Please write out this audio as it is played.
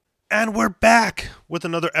And we're back with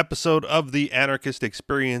another episode of the Anarchist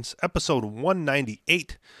Experience, episode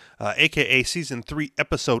 198, aka season 3,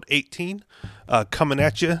 episode 18, coming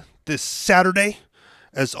at you this Saturday.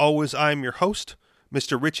 As always, I'm your host,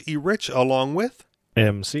 Mr. Rich E. Rich, along with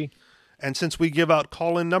MC. And since we give out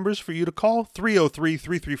call-in numbers for you to call,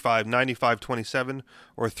 303-335-9527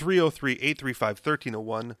 or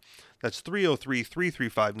 303-835-1301. That's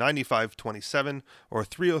 303-335-9527 or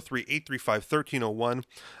 303-835-1301.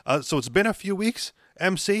 So it's been a few weeks.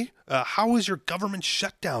 MC, how is your government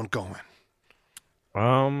shutdown going?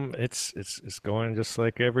 It's going just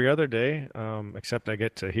like every other day, except I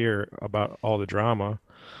get to hear about all the drama.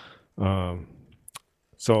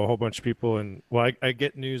 So a whole bunch of people, I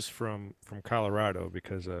get news from Colorado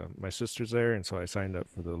because my sister's there, and so I signed up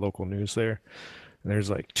for the local news there. And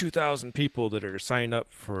there's like 2,000 people that are signed up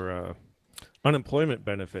for unemployment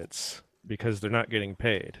benefits because they're not getting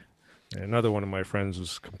paid. And another one of my friends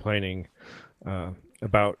was complaining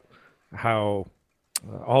about how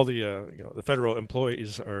all the the federal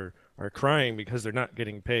employees are crying because they're not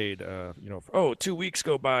getting paid. 2 weeks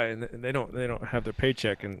go by and they don't have their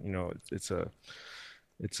paycheck, and it's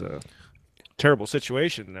a terrible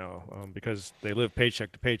situation now because they live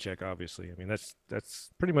paycheck to paycheck. Obviously, I mean that's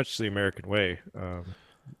pretty much the American way.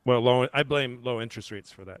 I blame low interest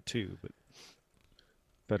rates for that too, but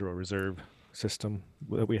Federal Reserve system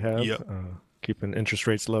that we have, Yep. Keeping interest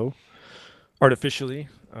rates low artificially.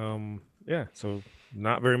 So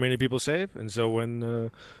not very many people save, and so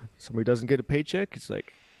when somebody doesn't get a paycheck, it's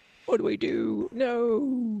like, what do we do?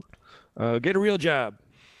 No, get a real job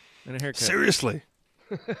and a haircut. Seriously.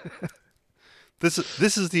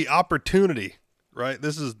 This is the opportunity, right?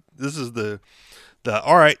 This is the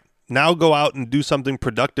all right, now go out and do something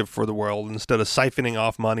productive for the world instead of siphoning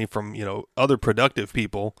off money from, other productive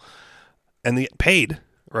people and get paid,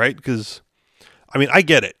 right? Because I mean, I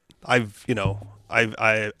get it. I've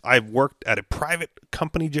worked at a private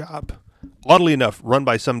company job, oddly enough, run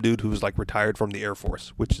by some dude who's like retired from the Air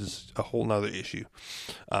Force, which is a whole nother issue.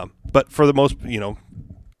 But for the most,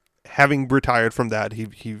 having retired from that, he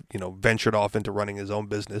ventured off into running his own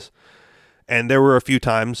business. And there were a few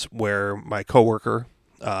times where my coworker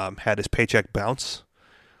had his paycheck bounce,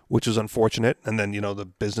 which was unfortunate. And then, the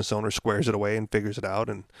business owner squares it away and figures it out.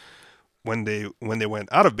 And when they went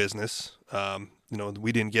out of business,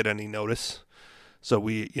 we didn't get any notice. So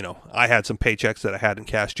I had some paychecks that I hadn't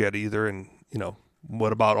cashed yet either. And,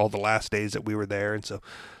 what about all the last days that we were there? And so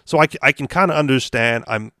I can kind of understand.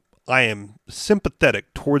 I am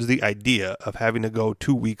sympathetic towards the idea of having to go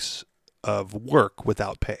 2 weeks of work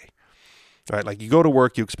without pay, right? Like you go to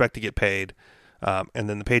work, you expect to get paid, and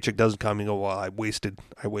then the paycheck doesn't come. You go, well, I wasted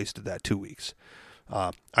that 2 weeks.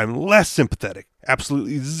 I'm less sympathetic,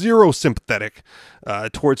 absolutely zero sympathetic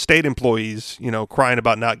towards state employees, crying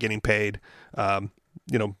about not getting paid,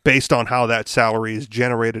 based on how that salary is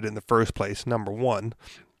generated in the first place, number one,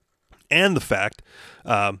 and the fact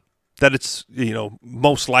that it's,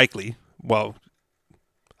 most likely, well,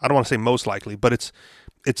 I don't want to say most likely, but it's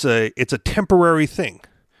a temporary thing,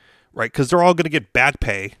 right? Because they're all going to get back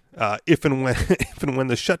pay if and when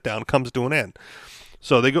the shutdown comes to an end.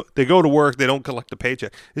 So they go to work, they don't collect a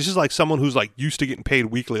paycheck. It's just like someone who's like used to getting paid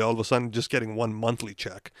weekly, all of a sudden just getting one monthly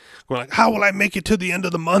check. Going like, how will I make it to the end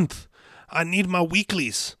of the month? I need my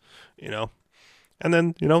weeklies, And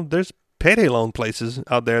then, there's payday loan places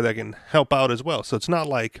out there that can help out as well. So it's not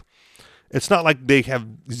like they have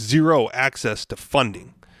zero access to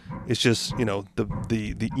funding. It's just,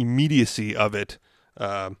 the immediacy of it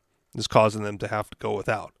is causing them to have to go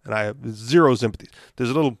without. And I have zero sympathy.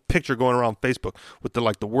 There's a little picture going around Facebook with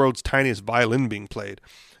the world's tiniest violin being played.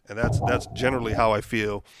 And that's generally how I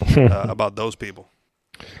feel about those people.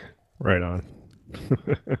 Right on.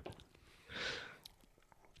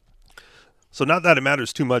 So not that it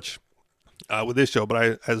matters too much with this show,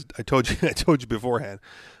 but as I told you beforehand,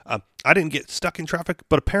 I didn't get stuck in traffic,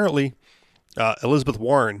 but apparently Elizabeth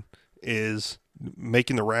Warren is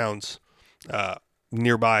making the rounds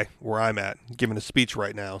nearby where I'm at, giving a speech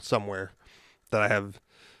right now somewhere that I have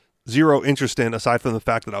zero interest in, aside from the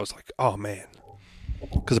fact that I was like, oh man,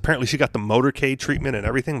 because apparently she got the motorcade treatment and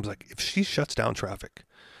everything. I was like, if she shuts down traffic,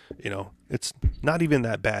 it's not even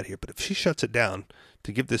that bad here, but if she shuts it down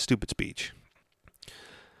to give this stupid speech,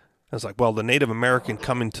 I was like, well, the Native American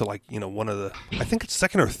coming to one of the, I think it's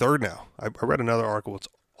second or third now. I read another article. It's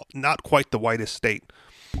not quite the whitest state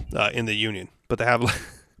in the union, but they have,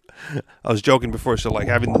 I was joking before, so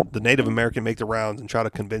having the Native American make the rounds and try to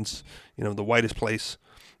convince, the whitest place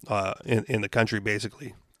in the country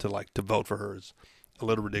basically to vote for her is a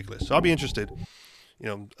little ridiculous. So I'll be interested.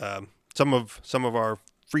 Some of our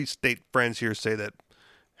free state friends here say that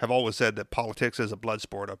have always said that politics is a blood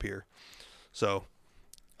sport up here. So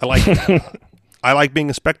I like I like being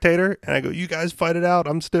a spectator, and I go, you guys fight it out.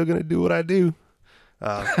 I'm still gonna do what I do.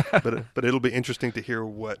 But it'll be interesting to hear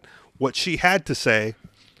what she had to say,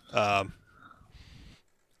 and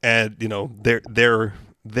their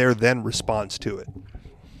then response to it.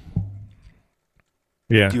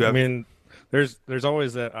 Yeah, I mean, there's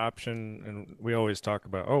always that option, and we always talk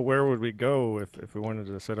about, oh, where would we go if we wanted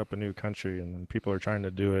to set up a new country, and then people are trying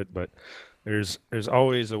to do it, but there's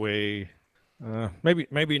always a way,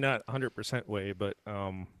 maybe not 100% way, but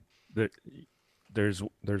there's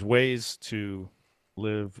ways to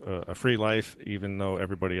live a free life, even though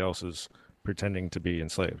everybody else is pretending to be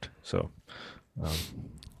enslaved. So,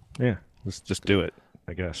 yeah, let's just do it,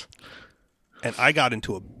 I guess. And I got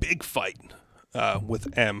into a big fight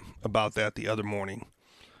with M about that the other morning,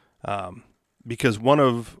 because one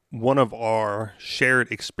of our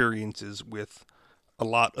shared experiences with a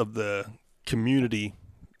lot of the community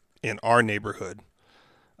in our neighborhood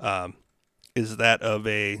is that of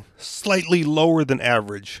a slightly lower than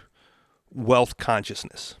average wealth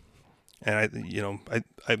consciousness. And I think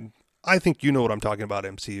you know what I'm talking about,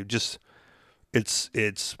 MC. Just it's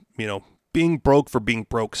being broke for being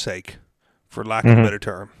broke's sake, for lack of a better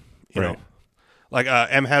term. You know, like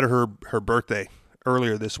Em had her birthday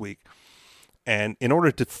earlier this week, and in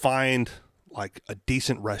order to find like a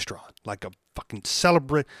decent restaurant, like a fucking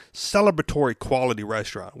celebratory quality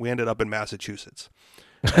restaurant, we ended up in Massachusetts.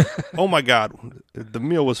 Oh my God, the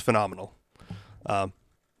meal was phenomenal.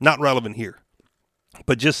 Not relevant here,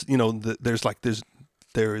 but just there's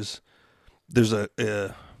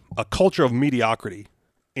a culture of mediocrity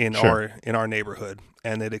in our neighborhood,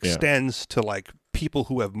 and it extends to like people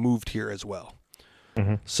who have moved here as well.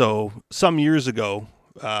 So some years ago,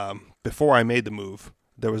 before I made the move,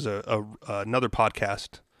 there was another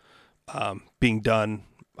podcast being done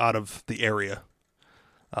out of the area.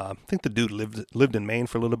 I think the dude lived in Maine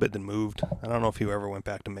for a little bit, then moved. I don't know if he ever went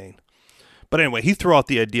back to Maine. But anyway, he threw out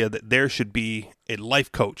the idea that there should be a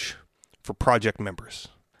life coach for project members.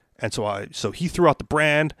 And so he threw out the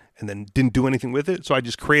brand and then didn't do anything with it. So I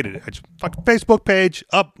just created it. I just fucking Facebook page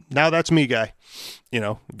up. Now that's me, guy.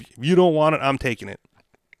 If you don't want it, I'm taking it.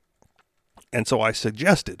 And so I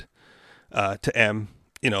suggested to M,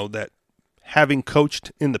 that having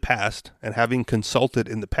coached in the past and having consulted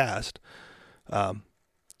in the past,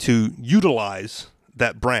 to utilize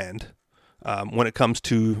that brand when it comes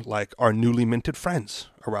to like our newly minted friends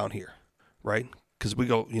around here, right? Because we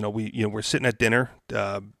go, we're sitting at dinner,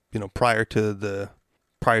 prior to the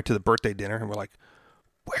birthday dinner, and we're like,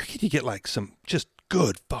 where can you get like some just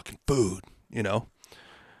good fucking food,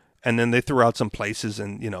 And then they threw out some places,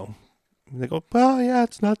 and they go, well, yeah,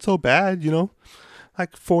 it's not so bad,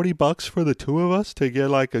 like $40 for the two of us to get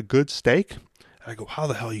like a good steak. And I go, how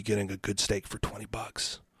the hell are you getting a good steak for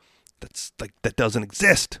 $20? That's like, that doesn't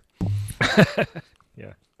exist.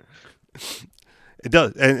 Yeah, it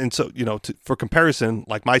does. And so, for comparison,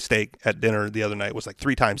 like my steak at dinner the other night was like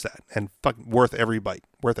 3 times that, and fucking worth every bite,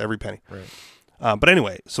 worth every penny. Right. But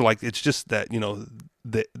anyway, so like, it's just that,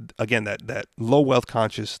 again, that low wealth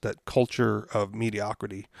conscious, that culture of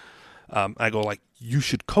mediocrity. I go like, you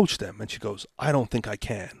should coach them. And she goes, I don't think I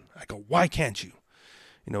can. I go, why can't you?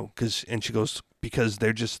 And she goes, because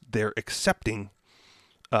they're accepting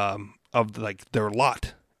of like their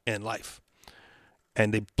lot in life,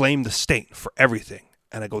 and they blame the state for everything.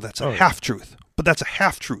 And I go, that's a half truth. But that's a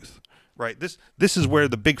half truth, right? This is where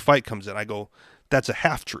the big fight comes in. I go, that's a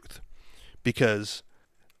half truth, because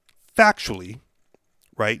factually,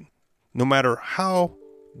 right, no matter how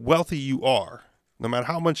wealthy you are, no matter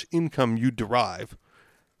how much income you derive,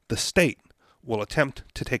 the state will attempt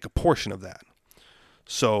to take a portion of that.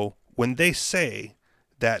 So when they say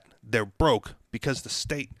that they're broke because the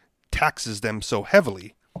state taxes them so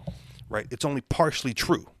heavily, right, it's only partially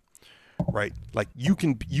true, right? Like you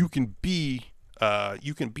can be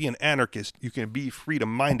an anarchist, you can be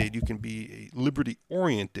freedom-minded, you can be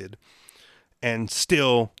liberty-oriented, and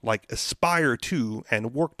still like aspire to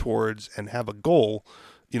and work towards and have a goal,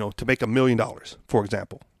 to make $1 million, for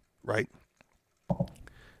example, right?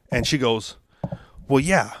 And she goes, well,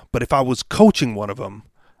 yeah, but if I was coaching one of them,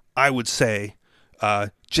 I would say,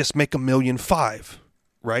 just make $1.5 million,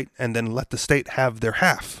 right? And then let the state have their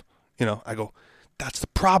half. I go, that's the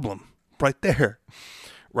problem right there,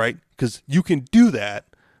 right? Because you can do that,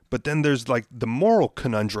 but then there's like the moral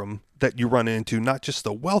conundrum that you run into, not just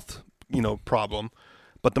the wealth, problem,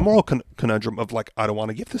 but the moral conundrum of like, I don't want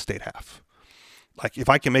to give the state half. Like if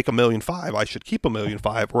I can make $1.5 million, I should keep $1.5 million,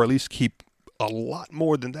 or at least keep a lot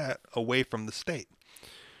more than that away from the state.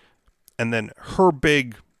 And then her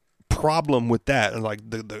big problem with that, and like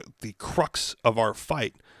the crux of our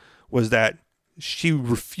fight, was that she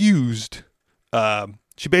refused.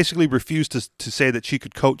 She basically refused to say that she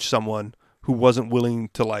could coach someone who wasn't willing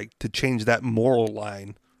to change that moral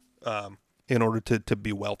line in order to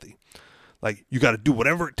be wealthy. Like, you got to do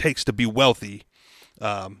whatever it takes to be wealthy,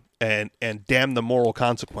 and damn the moral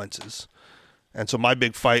consequences. And so my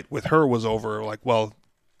big fight with her was over, like, well,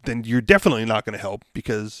 then you're definitely not going to help,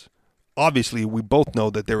 because obviously we both know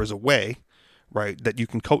that there is a way, right, that you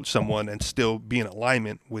can coach someone and still be in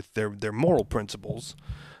alignment with their moral principles.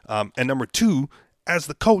 And number two, as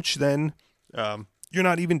the coach, then you're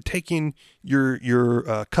not even taking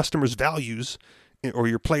your customers' values or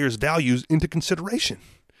your players' values into consideration,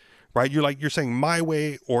 right? You're saying my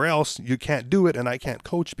way or else you can't do it, and I can't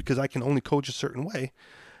coach because I can only coach a certain way.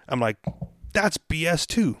 I'm like, that's BS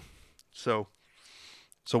too. So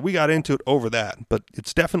we got into it over that, but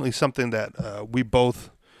it's definitely something that we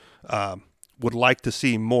both would like to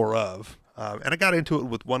see more of. And I got into it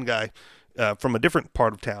with one guy from a different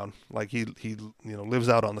part of town. Like, he lives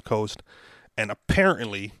out on the coast, and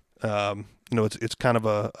apparently it's kind of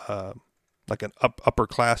a like an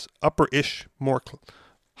upper-ish, more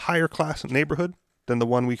higher class neighborhood than the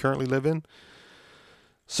one we currently live in.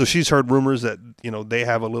 So she's heard rumors that, they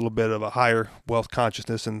have a little bit of a higher wealth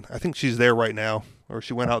consciousness, and I think she's there right now, or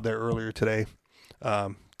she went out there earlier today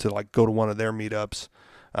to like go to one of their meetups.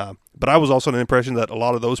 But I was also under the impression that a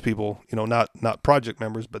lot of those people, not project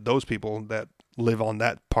members, but those people that live on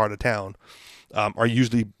that part of town are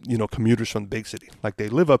usually, commuters from the big city. Like, they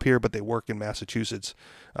live up here, but they work in Massachusetts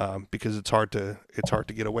because it's hard to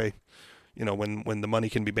get away. When the money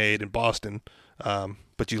can be made in Boston,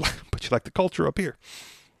 but you like the culture up here.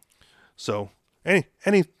 So any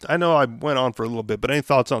I know I went on for a little bit, but any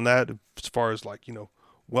thoughts on that as far as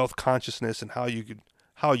wealth consciousness and how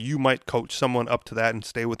you might coach someone up to that and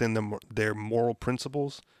stay within their moral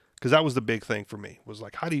principles? Because that was the big thing for me, was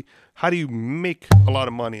like, how do you make a lot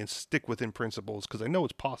of money and stick within principles? Because I know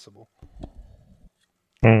it's possible.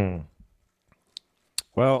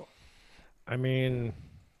 Well, I mean,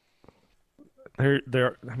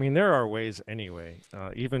 there are ways anyway,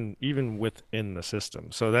 even within the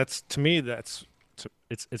system. So to me,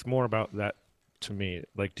 it's more about that to me.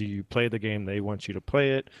 Like, do you play the game they want you to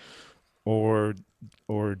play it, or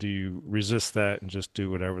do you resist that and just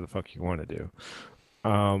do whatever the fuck you want to do?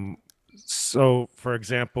 So, for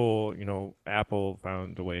example, Apple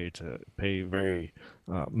found a way to pay very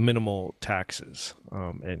minimal taxes,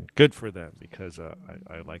 and good for them, because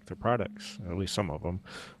I like their products, at least some of them.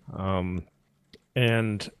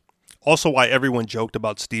 And also, why everyone joked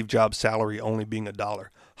about Steve Jobs' salary only being $1.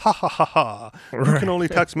 Ha ha ha ha! You can only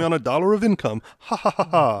tax me on $1 of income. Ha ha ha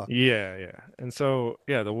ha! Yeah. And so,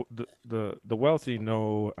 yeah, the wealthy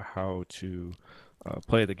know how to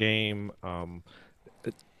play the game.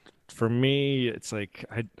 For me, it's like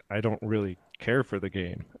I don't really care for the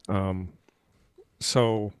game.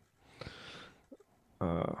 So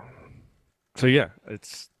yeah,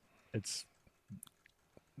 it's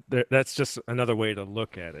that's just another way to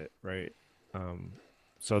look at it, right?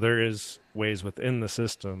 So there is ways within the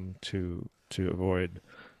system to avoid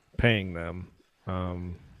paying them,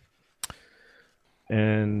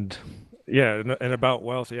 and yeah, and about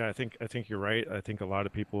wealth, yeah, I think you're right. I think a lot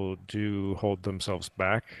of people do hold themselves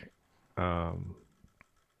back,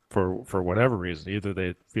 for whatever reason. Either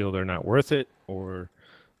they feel they're not worth it, or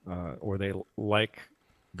they like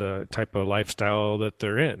the type of lifestyle that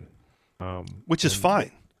they're in, which is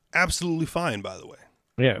fine. Absolutely fine, by the way.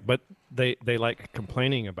 Yeah, but they like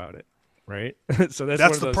complaining about it, right? So that's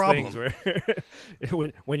one of the those problem. Things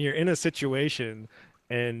where when you're in a situation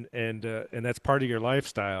and that's part of your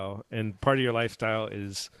lifestyle, and part of your lifestyle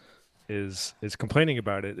is complaining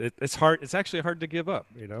about it. It's hard. It's actually hard to give up.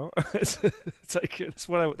 It's like that's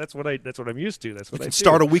what I'm used to. That's what I do.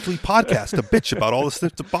 Start a weekly podcast to bitch about all the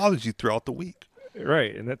stuff that bothers you throughout the week.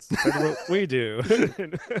 Right, and that's what we do.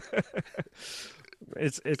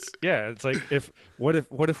 It's like,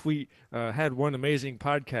 what if we had one amazing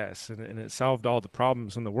podcast and it solved all the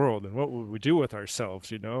problems in the world, and what would we do with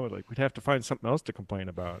ourselves? Like, we'd have to find something else to complain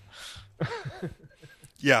about.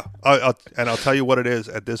 Yeah, I'll tell you what it is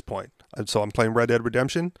at this point. So I'm playing Red Dead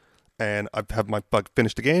Redemption, and I have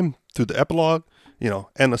finished the game through the epilogue.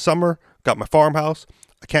 End of summer, got my farmhouse.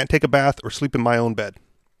 I can't take a bath or sleep in my own bed.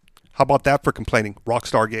 How about that for complaining?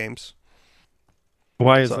 Rockstar Games.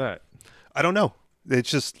 Why is that? I don't know. It's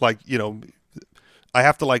just like, I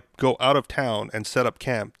have to go out of town and set up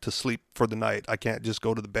camp to sleep for the night. I can't just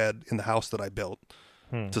go to the bed in the house that I built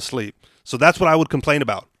to sleep. So that's what I would complain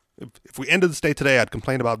about. If we ended the day today, I'd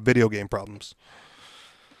complain about video game problems.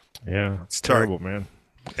 Yeah, it's terrible, man.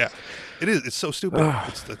 Yeah, it is. It's so stupid.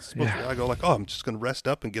 It's supposed to. Yeah. I go like, oh, I'm just gonna rest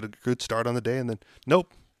up and get a good start on the day, and then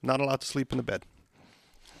nope, not allowed to sleep in the bed.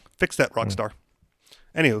 Fix that, Rockstar.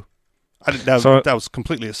 Anywho, So that was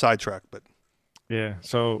completely a sidetrack, but yeah.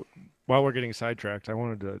 So while we're getting sidetracked, I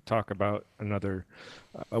wanted to talk about another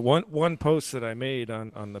one post that I made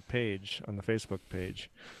on the page on the Facebook page,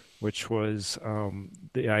 which was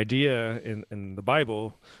the idea in the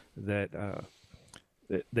Bible that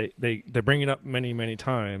they bring it up many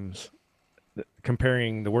times,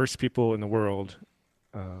 comparing the worst people in the world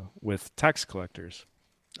with tax collectors.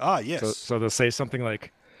 So yes, so they'll say something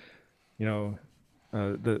like, you know,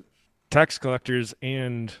 the tax collectors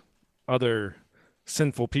and other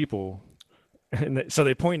sinful people, and so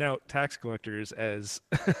they point out tax collectors as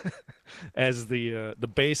as the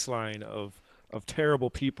baseline of terrible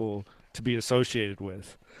people to be associated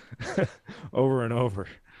with over and over.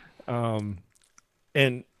 Um,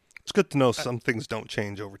 and it's good to know some things don't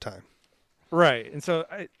change over time. right, and so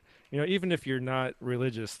even if you're not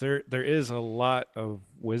religious, there is a lot of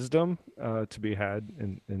wisdom to be had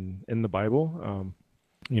in the Bible.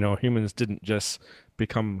 Humans didn't just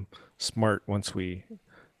become smart once we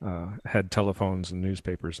had telephones and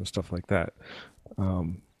newspapers and stuff like that.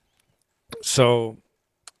 Um, so,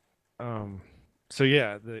 um, so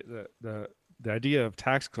yeah, the idea of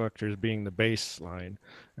tax collectors being the baseline.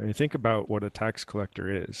 I mean, think about what a tax collector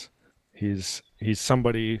is. He's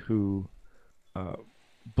somebody who uh,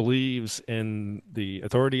 believes in the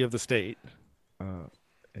authority of the state, uh,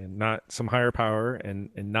 and not some higher power, and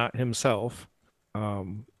not himself.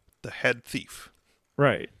 Um, The head thief.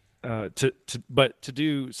 right. But to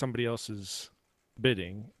do somebody else's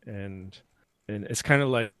bidding, and it's kind of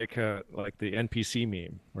like the NPC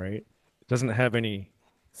meme, right? Doesn't have any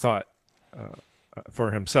thought uh,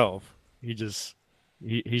 for himself. He's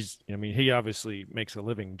I mean, he obviously makes a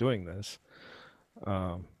living doing this,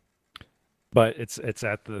 um, but it's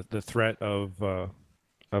at the threat of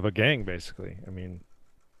a gang, basically. I mean,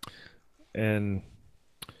 and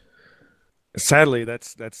sadly,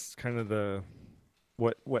 that's kind of the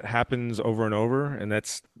what happens over and over, and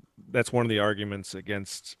that's one of the arguments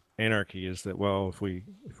against anarchy is that, well, if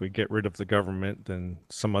we get rid of the government, then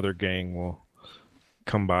some other gang will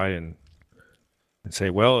come by and say,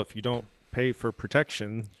 well, if you don't pay for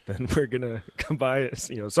protection, then we're gonna come by,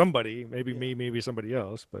 somebody, maybe Yeah. me, maybe somebody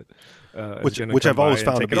else, but is Which gonna which come I've by always and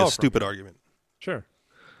found to take it be a all from stupid you. argument. Sure.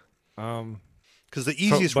 um Because the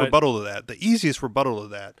so easiest but rebuttal to that, the easiest rebuttal to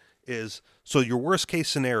that is, so your worst case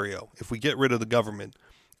scenario, if we get rid of the government,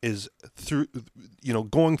 is through,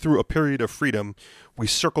 going through a period of freedom, we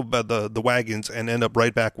circle the wagons and end up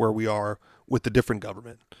right back where we are with the different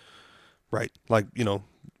government, right? Like,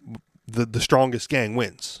 the strongest gang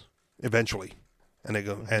wins eventually, and they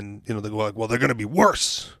go, mhm. and they go like, well, they're going to be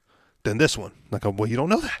worse than this one. Like, well, you don't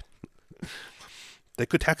know that. They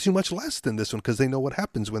could tax you much less than this one because they know what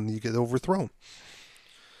happens when you get overthrown.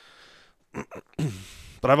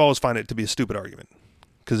 But I've always found it to be a stupid argument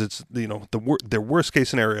because it's their worst case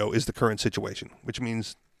scenario is the current situation, which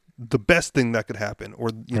means the best thing that could happen, or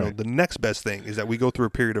Right. the next best thing, is that we go through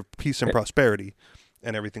a period of peace and prosperity,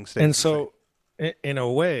 and everything stays And the same. so, in a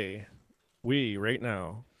way, we right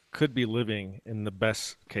now could be living in the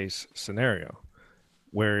best case scenario,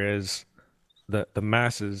 whereas the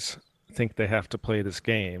masses think they have to play this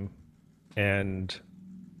game, and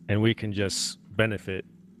we can just benefit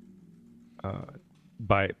uh,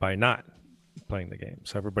 by not playing the game.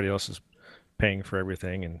 So everybody else is paying for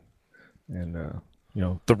everything, and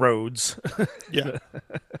the roads, Yeah,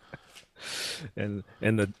 and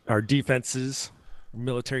our defenses,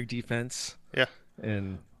 military defense, yeah.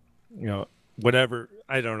 and whatever.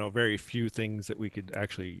 I don't know, very few things that we could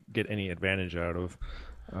actually get any advantage out of.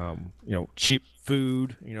 Cheap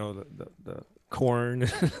food, the corn.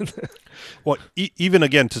 Well, even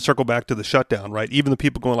again, to circle back to the shutdown, right? Even the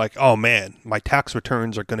people going like, "Oh man, my tax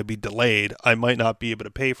returns are going to be delayed. I might not be able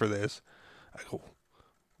to pay for this." I go,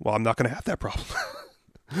 "Well, I'm not going to have that problem.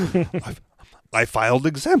 I filed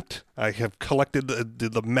exempt. I have collected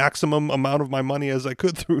the maximum amount of my money as I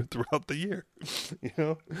could throughout the year. You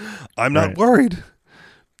know, I'm not Right. worried.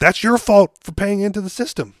 That's your fault for paying into the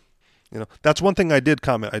system." That's one thing I did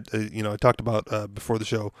comment. I talked about before the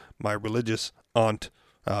show, my religious aunt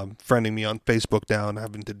friending me on Facebook down,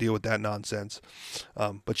 having to deal with that nonsense.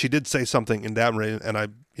 But she did say something in that way, and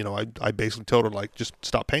I basically told her, like, just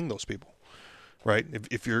stop paying those people, right?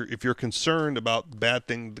 If you're concerned about the bad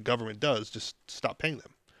thing the government does, just stop paying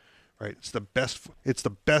them, right? It's the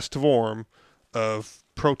best form of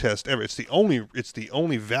protest ever. It's the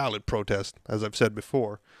only valid protest, as I've said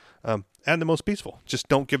before. And the most peaceful. Just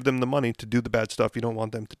don't give them the money to do the bad stuff you don't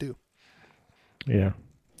want them to do. Yeah.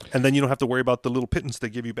 And then you don't have to worry about the little pittance they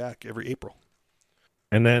give you back every April.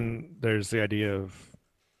 And then there's the idea of,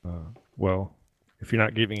 well, if you're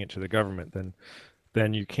not giving it to the government,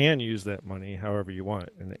 then you can use that money however you want,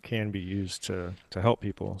 and it can be used to help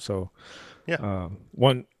people. So, Yeah.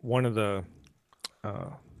 one of the uh,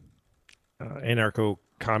 anarcho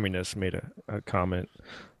communists made a comment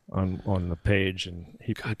on the page, and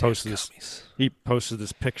he posted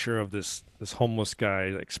this picture of this homeless guy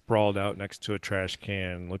like sprawled out next to a trash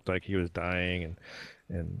can, looked like he was dying,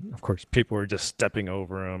 and of course people were just stepping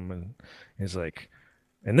over him, and he's like,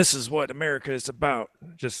 and this is what America is about,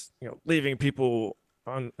 just leaving people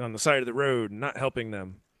on the side of the road and not helping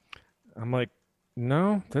them. I'm like,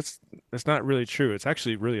 no, that's not really true. It's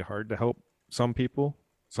actually really hard to help some people.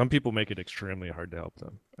 Some people make it extremely hard to help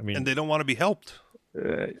them. I And mean, they don't want to be helped.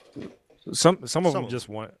 uh, some of them Some just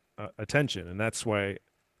want attention, and that's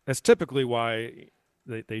typically why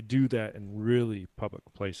they do that in really public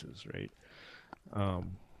places, right?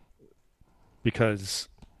 Um, because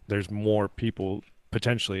there's more people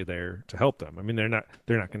potentially there to help them. I mean, they're not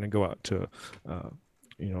going to go out to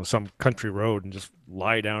some country road and just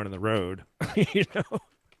lie down in the road. you know,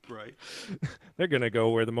 right. they're going to go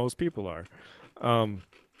where the most people are. Um,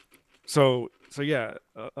 so yeah,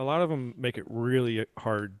 a lot of them make it really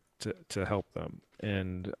hard to help them,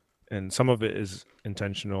 and some of it is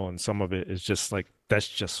intentional, and some of it is just like that's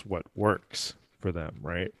just what works for them,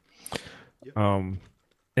 right? Yep.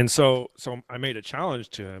 And so I made a challenge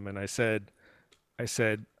to him, and I said,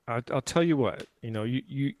 I'll tell you what,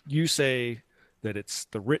 you say that it's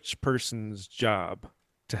the rich person's job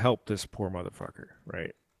to help this poor motherfucker,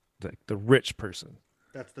 right? The rich person,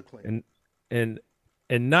 That's the claim. and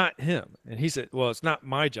and not him. And he said, well, it's not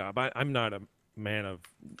my job. I'm not a man of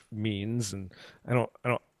means, and I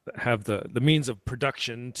don't have the means of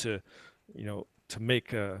production to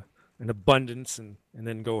make an abundance and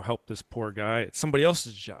then go help this poor guy. It's somebody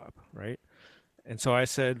else's job, right? And so I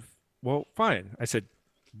said, well, fine. I said,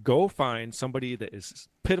 go find somebody that is as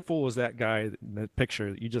pitiful as that guy in the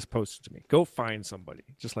picture that you just posted to me. Go find somebody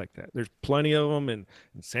just like that. There's plenty of them in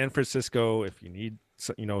San Francisco if you need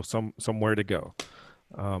somewhere to go.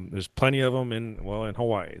 There's plenty of them in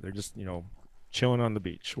Hawaii. They're just chilling on the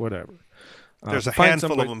beach, whatever. There's a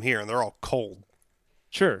handful of them here, and they're all cold.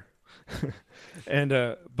 Sure. And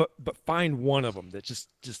but find one of them that just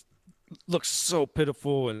looks so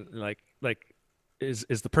pitiful and like is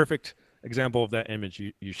the perfect example of that image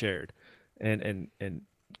you shared, and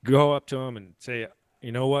go up to him and say,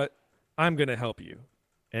 you know what, I'm gonna help you,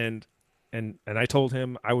 and I told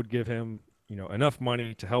him I would give him enough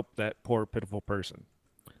money to help that poor pitiful person,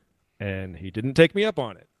 and he didn't take me up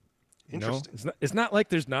on it. Interesting. It's not like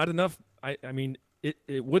there's not enough. I mean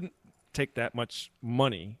it wouldn't take that much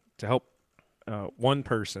money to help one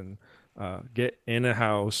person get in a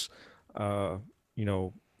house,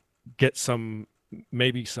 get some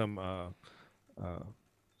maybe some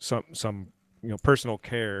personal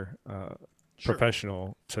care Sure.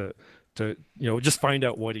 professional to just find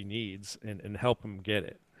out what he needs and help him get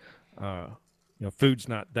it. Food's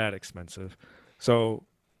not that expensive, so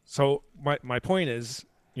my point is,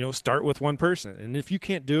 start with one person, and if you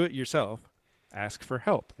can't do it yourself, ask for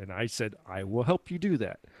help. And I said, I will help you do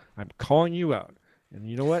that. I'm calling you out. And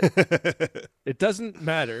you know what? It doesn't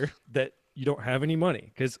matter that you don't have any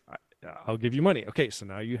money, because I'll give you money. Okay, so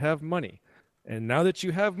now you have money. And now that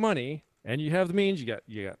you have money and you have the means, you got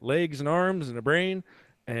legs and arms and a brain,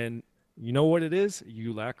 and you know what it is?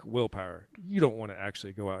 You lack willpower. You don't want to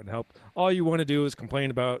actually go out and help. All you want to do is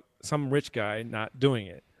complain about some rich guy not doing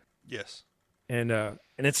it. Yes. And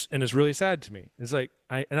it's really sad to me. It's like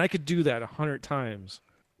I could do that 100 times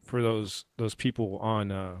for those people on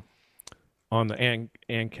the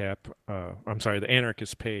ANCAP, I'm sorry, the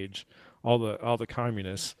anarchist page, all the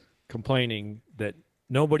communists complaining that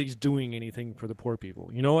nobody's doing anything for the poor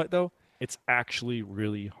people. You know what though? It's actually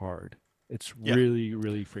really hard. It's really,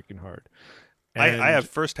 really freaking hard. And I have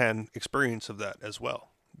firsthand experience of that as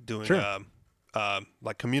well. Doing Sure.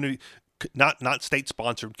 like community, not state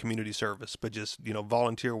sponsored community service, but just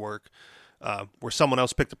volunteer work, where someone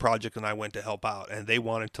else picked the project and I went to help out, and they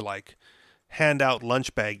wanted to like hand out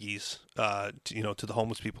lunch baggies, to the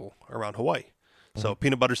homeless people around Hawaii. So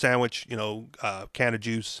peanut butter sandwich, can of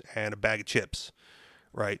juice, and a bag of chips,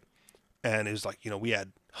 right? And it was like, we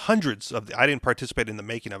had hundreds of I didn't participate in the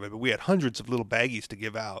making of it, but we had hundreds of little baggies to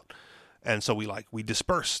give out. And so we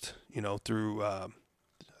dispersed, through, I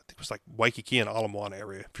think it was like Waikiki and Ala Moana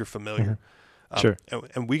area, if you're familiar. Sure.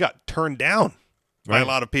 And we got turned down by a Right.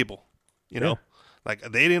 lot of people, Yeah. like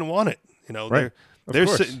they didn't want it. Right. Of They're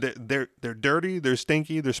course. sitting, they're dirty, they're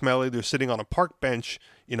stinky, they're smelly, they're sitting on a park bench,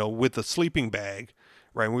 with a sleeping bag,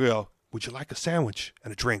 right? And we go, would you like a sandwich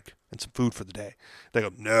and a drink and some food for the day? They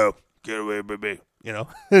go, no, get away, baby. You know,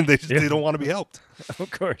 they don't want to be helped.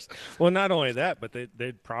 Of course. Well, not only that, but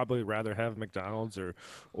they'd probably rather have McDonald's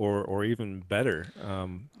or even better.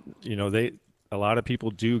 A lot of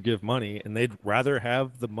people do give money, and they'd rather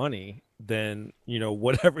have the money than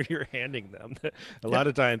whatever you're handing them. A Yeah, lot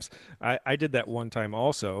of times, I did that one time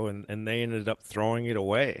also, and they ended up throwing it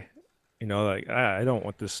away. Like I don't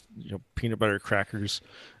want this peanut butter crackers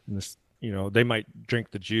and this. They might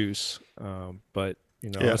drink the juice, but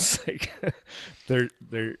yeah, it's like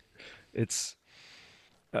they're it's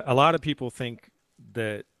a lot of people think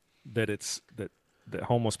that it's that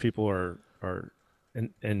homeless people are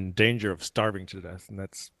in danger of starving to death, and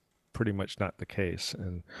that's pretty much not the case.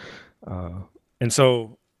 Uh, and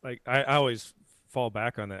so like I always fall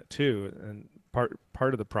back on that too. And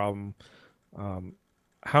part of the problem, um,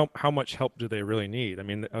 how much help do they really need? I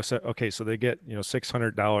mean, okay, so they get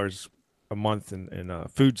 $600 a month in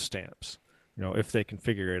food stamps, if they can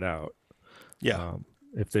figure it out, yeah, um,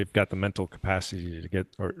 if they've got the mental capacity to get,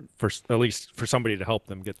 or for at least for somebody to help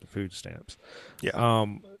them get the food stamps. yeah,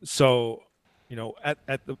 So,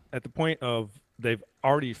 at the point of they've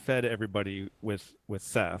already fed everybody with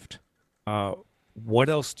theft. Uh, what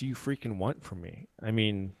else do you freaking want from me? I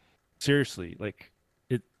mean, seriously, like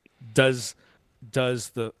it does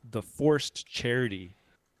the forced charity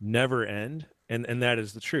never end? And that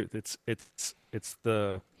is the truth. It's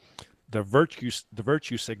the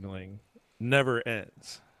virtue signaling never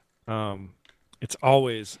ends. It's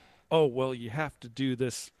always, oh well, you have to do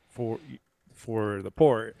this for the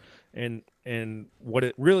poor, and what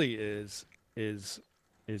it really is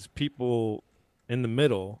people in the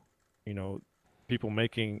middle, you know, people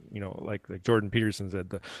making, like Jordan Peterson said,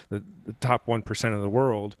 the top 1% of the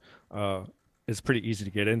world is pretty easy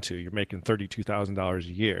to get into. You're making $32,000 a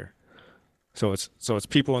year, so it's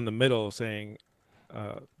people in the middle saying,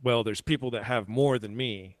 well, there's people that have more than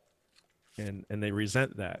me, and they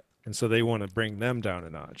resent that, and so they want to bring them down a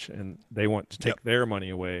notch, and they want to yep, take their money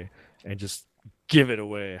away and just give it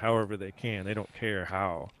away however they can. They don't care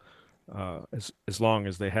how, as long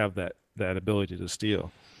as they have that ability to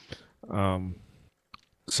steal. Um,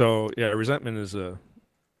 so yeah, resentment is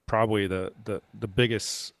probably the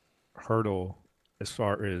biggest hurdle as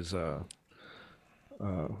far as uh,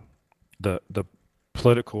 the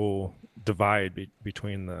political divide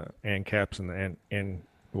between the ANCAPs and and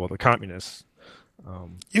well, the communists.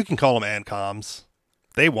 you can call them ANCOMs.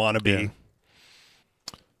 They want to Yeah. be.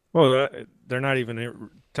 Well, they're not even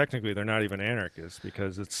technically they're not even anarchists,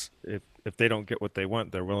 because it's if they don't get what they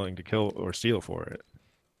want, they're willing to kill or steal for it.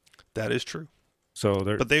 That is true. So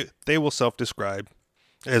they're But they will self-describe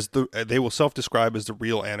as the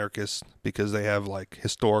real anarchists because they have like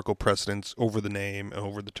historical precedence over the name and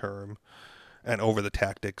over the term and over the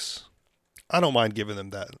tactics. I don't mind giving them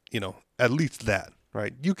that, at least that,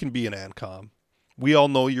 right? You can be an ANCOM. We all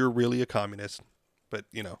know you're really a communist, but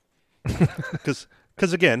because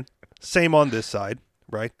again, same on this side,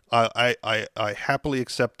 right? I happily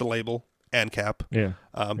accept the label ANCAP, yeah,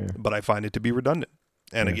 yeah, but I find it to be redundant.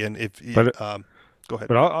 And yeah. again, if But go ahead.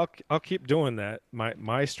 but I'll keep doing that.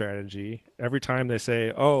 My strategy every time they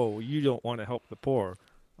say, "Oh, you don't want to help the poor,"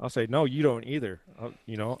 I'll say, "No, you don't either."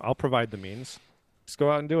 I'll provide the means. Just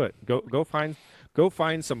go out and do it. Go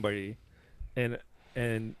find somebody, and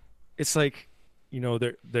and it's like,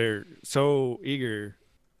 they're so eager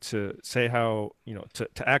to say how,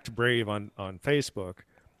 to act brave on Facebook,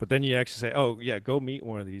 but then you actually say, "Oh yeah, go meet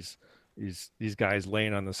one of these guys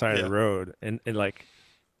laying on the side of Yeah, the road, and like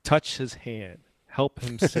touch his hand, help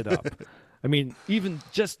him sit up." I mean, even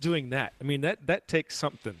just doing that, I mean, that takes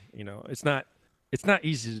something. It's not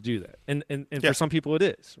easy to do that, and yeah, for some people it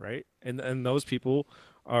is, right? And those people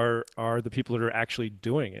are the people that are actually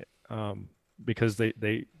doing it, because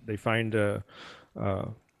they find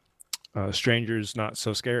strangers not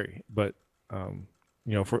so scary. But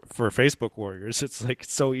for Facebook warriors, it's like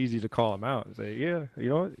it's so easy to call them out and say, yeah,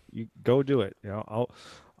 what, you go do it.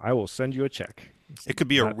 I will send you a check. It's it could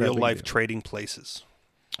be a not that real big a life deal. trading places.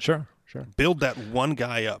 Sure, sure. Build that one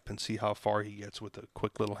guy up and see how far he gets with a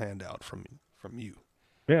quick little handout from you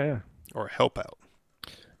Yeah, yeah. or help out.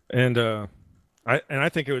 And I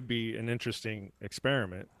think it would be an interesting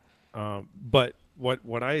experiment. But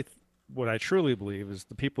what I truly believe is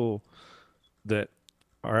the people that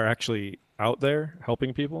are actually out there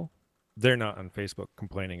helping people, they're not on Facebook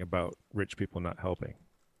complaining about rich people not helping.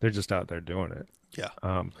 They're just out there doing it. Yeah,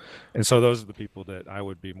 Um, and so those are the people that I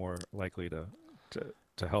would be more likely to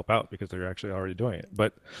to help out, because they're actually already doing it.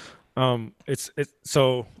 But it's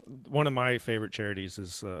so one of my favorite charities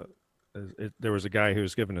is there was a guy who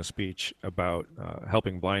was giving a speech about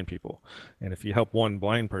helping blind people, and if you help one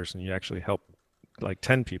blind person, you actually help like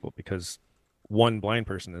 10 people, because one blind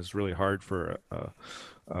person is really hard for a,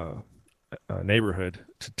 a neighborhood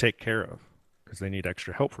to take care of, because they need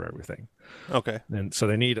extra help for everything. Okay. And so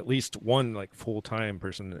they need at least one like full-time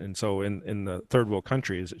person. And so in the third world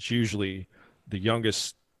countries, it's usually the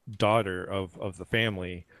youngest daughter of the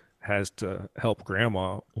family has to help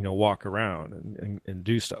grandma, walk around and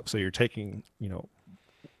do stuff. So you're taking,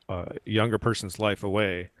 a younger person's life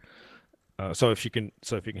away. So if you can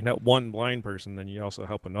help one blind person, then you also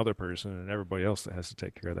help another person and everybody else that has to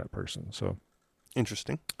take care of that person. So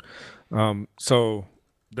Interesting. so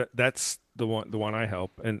that's the one I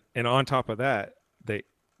help, and on top of that,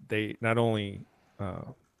 they not only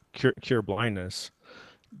cure blindness,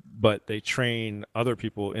 but they train other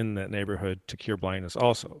people in that neighborhood to cure blindness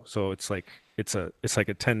also. So it's like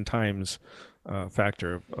a 10 times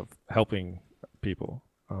factor of helping people.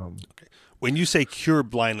 Okay. When you say cure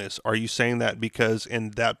blindness, are you saying that because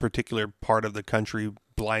in that particular part of the country,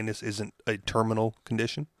 blindness isn't a terminal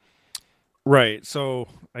condition? Right. So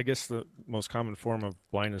I guess the most common form of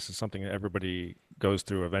blindness is something that everybody goes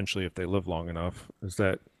through eventually if they live long enough. Is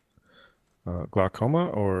that glaucoma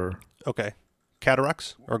or Okay.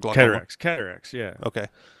 Cataracts or glaucoma? cataracts? Cataracts, yeah. Okay.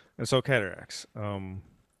 And so cataracts.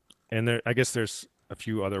 And I guess there's a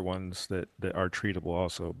few other ones that are treatable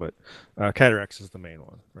also, but cataracts is the main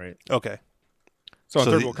one, right? Okay. So in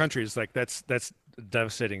So third the, world countries, like that's a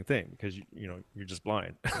devastating thing because you're just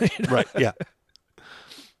blind. right. Yeah.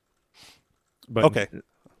 But Okay.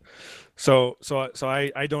 so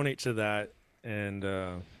I donate to that, and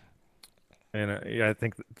yeah, I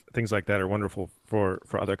think things like that are wonderful for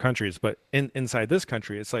other countries. But inside this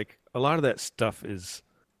country, it's like a lot of that stuff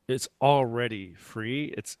it's already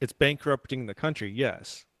free. It's bankrupting the country,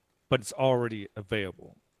 yes, but it's already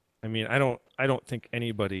available. I mean, I don't think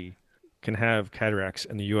anybody can have cataracts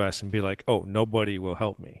in the U.S. and be like, oh, nobody will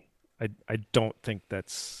help me. I don't think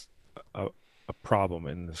that's a problem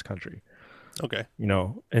in this country. Okay.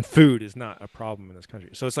 And food is not a problem in this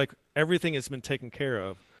country. So it's like everything has been taken care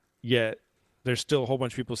of, yet there's still a whole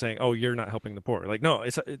bunch of people saying, "Oh, you're not helping the poor." Like, no,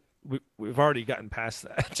 we've already gotten past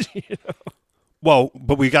that. Well,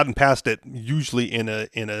 but we've gotten past it usually in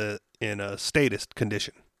a statist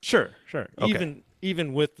condition. Sure. Okay.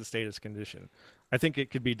 Even with the status condition, I think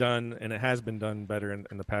it could be done, and it has been done better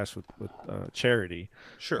in the past with charity.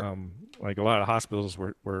 Sure. Like a lot of hospitals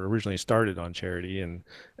were originally started on charity, and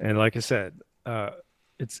like I said,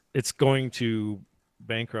 it's going to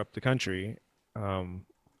bankrupt the country,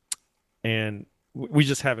 and we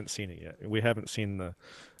just haven't seen it yet. We haven't seen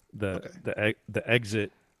the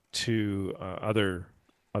exit to other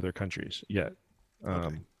countries yet.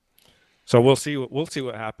 Okay. So we'll see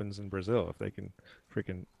what happens in Brazil if they can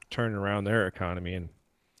freaking turn around their economy and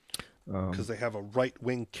Because they have a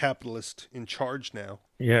right-wing capitalist in charge now.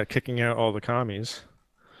 yeah, kicking out all the commies.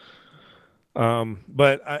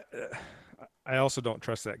 But I also don't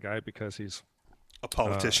trust that guy because he's A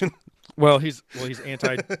politician. he's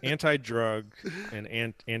anti drug and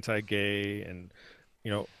anti gay, and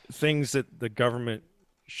things that the government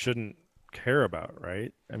shouldn't care about,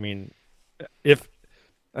 right? I mean, if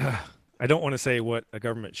I don't want to say what a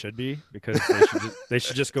government should be because they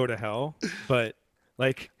should just go to hell, but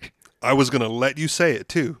like I was going to let you say it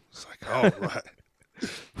too. It's like, oh, right.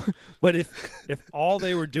 but if all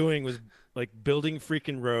they were doing was like building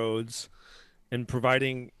freaking roads and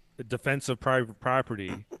providing defense of private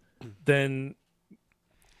property, then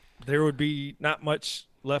there would be not much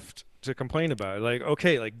left to complain about. Like,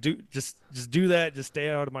 okay, like just do that, just stay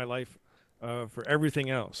out of my life for everything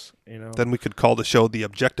else, Then we could call the show the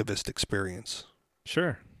Objectivist Experience.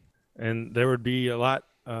 Sure. And there would be a lot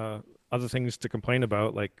other things to complain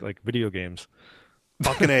about, like video games.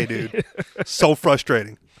 Fucking A, dude. So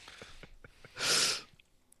frustrating.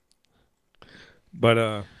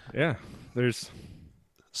 But yeah, there's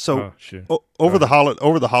So shoot. over the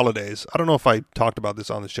holidays, I don't know if I talked about this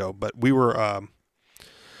on the show, but we were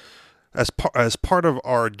as part of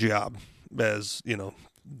our job as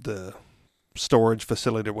the storage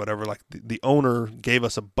facility or whatever. Like the owner gave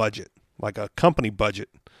us a budget, like a company budget,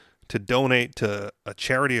 to donate to a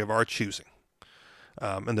charity of our choosing.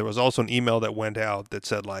 And there was also an email that went out that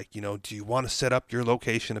said, like, do you want to set up your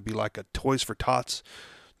location to be like a Toys for Tots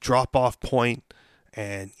drop-off point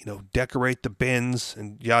and, decorate the bins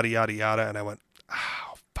and yada, yada, yada. And I went,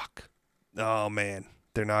 oh, fuck. Oh, man.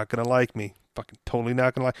 They're not going to like me. Fucking totally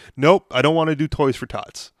not going to like. Nope, I don't want to do Toys for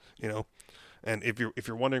Tots, And if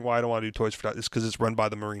you're wondering why I don't want to do Toys for Tots, it's because it's run by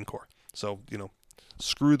the Marine Corps. So,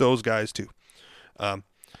 screw those guys too.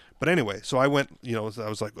 But anyway, so I went, I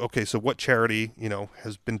was like, okay, so what charity,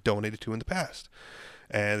 has been donated to in the past?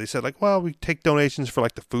 And they said, like, well, we take donations for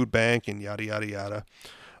like the food bank and yada, yada, yada.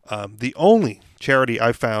 The only charity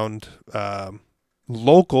I found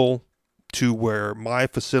local to where my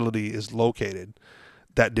facility is located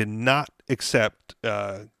that did not accept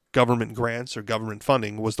government grants or government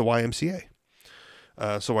funding was the YMCA.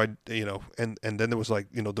 So and then there was like,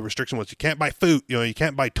 the restriction was you can't buy food, you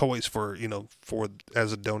can't buy toys for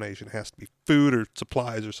as a donation. It has to be food or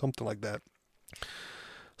supplies or something like that.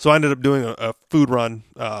 So I ended up doing a food run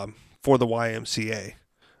for the YMCA.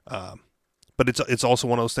 But it's also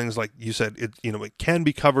one of those things, like you said, it can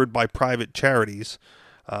be covered by private charities,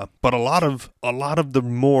 but a lot of the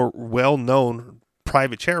more well known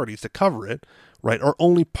private charities that cover it, right, are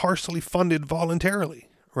only partially funded voluntarily.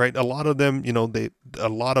 Right, a lot of them, a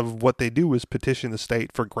lot of what they do is petition the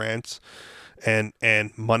state for grants and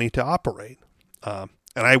money to operate. And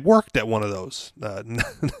I worked at one of those,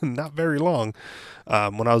 not very long,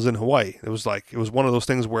 when I was in Hawaii. It was one of those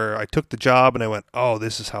things where I took the job and I went, oh,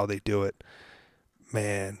 this is how they do it,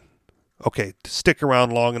 man. Okay, stick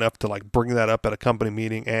around long enough to like bring that up at a company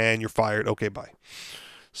meeting, and you're fired. Okay, bye.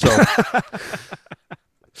 So.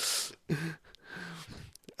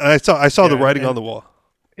 And I saw the writing on the wall.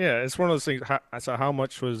 Yeah, it's one of those things. I saw how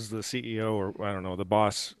much was the CEO, or I don't know, the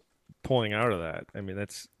boss pulling out of that. I mean,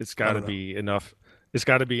 it's got to be enough. It's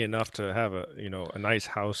got to be enough to have a nice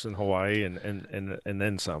house in Hawaii and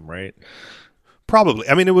then some, right? Probably.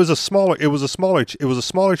 I mean, it was a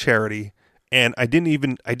smaller charity, and I didn't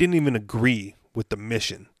even agree with the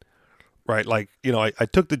mission. Right? Like, I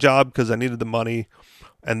took the job because I needed the money,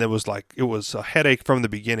 and it was a headache from the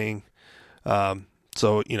beginning.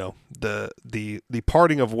 So, the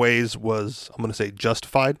parting of ways was, I'm going to say,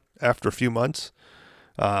 justified after a few months,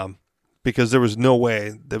 because there was no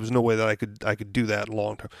way that I could do that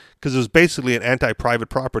long term, because it was basically an anti-private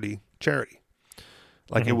property charity.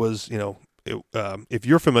 Like, it was, if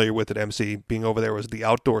you're familiar with it, MC, being over there was the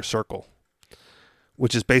Outdoor Circle,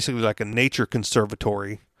 which is basically like a nature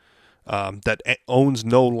conservatory that owns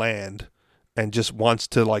no land and just wants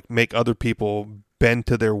to like make other people bend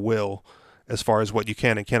to their will as far as what you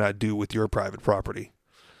can and cannot do with your private property.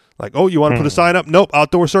 Like, oh, you want to put a sign up? Nope.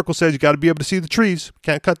 Outdoor Circle says you got to be able to see the trees.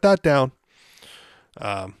 Can't cut that down.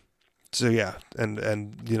 So yeah, and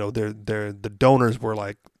the donors were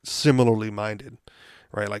like similarly minded,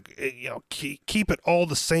 right? Like, keep it all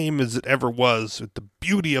the same as it ever was with the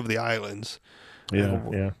beauty of the islands.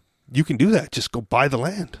 Yeah. You can do that. Just go buy the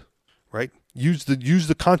land, right? Use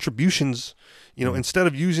the contributions. Instead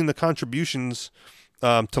of using the contributions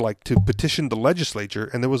to petition the legislature.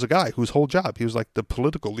 And there was a guy whose whole job, he was like the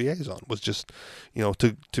political liaison, was just,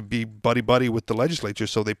 to be buddy with the legislature.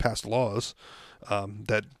 So they passed laws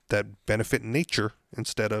that benefit nature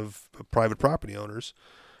instead of private property owners.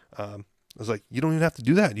 I was like, you don't even have to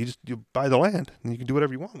do that. You buy the land and you can do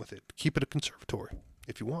whatever you want with it. Keep it a conservatory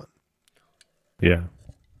if you want. Yeah.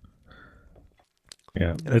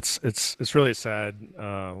 Yeah. It's really sad.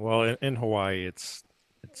 Well, in Hawaii, it's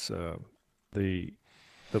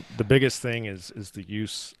the biggest thing is the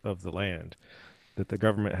use of the land that the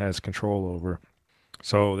government has control over.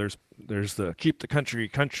 So there's the keep the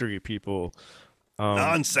country people,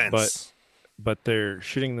 Nonsense. but they're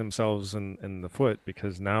shooting themselves in the foot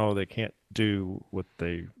because now they can't do what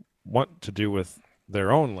they want to do with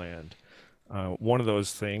their own land. One of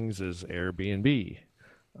those things is Airbnb,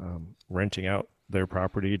 renting out their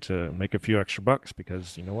property to make a few extra bucks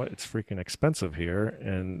because you know what, it's freaking expensive here,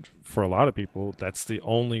 and for a lot of people that's the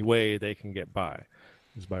only way they can get by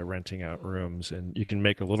is by renting out rooms, and you can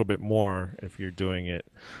make a little bit more if you're doing it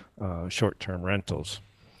short-term rentals.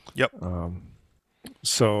 Yep.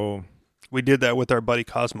 So we did that with our buddy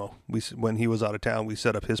Cosmo. When he was out of town, we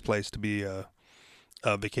set up his place to be a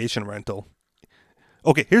vacation rental.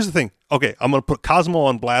 Okay, here's the thing. Okay, I'm going to put Cosmo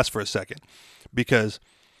on blast for a second because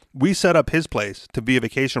we set up his place to be a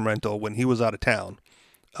vacation rental when he was out of town.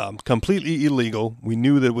 Completely illegal. We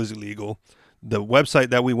knew that it was illegal. The website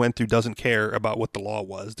that we went through doesn't care about what the law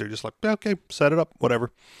was. They're just like, okay, set it up,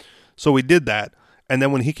 whatever. So we did that. And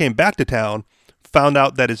then when he came back to town, found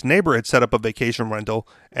out that his neighbor had set up a vacation rental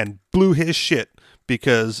and blew his shit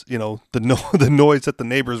because, the noise that the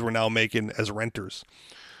neighbors were now making as renters.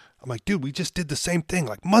 I'm like, dude, we just did the same thing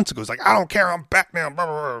like months ago. It's like, I don't care. I'm back now. Blah,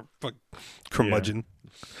 blah, blah. Curmudgeon. Yeah.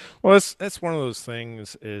 Well, that's one of those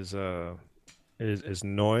things is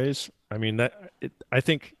noise. I mean I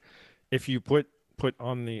think if you put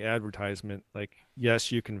on the advertisement like,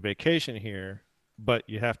 yes, you can vacation here, but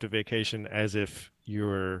you have to vacation as if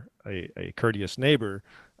you're a courteous neighbor,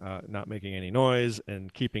 not making any noise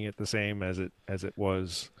and keeping it the same as it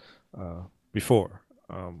was before.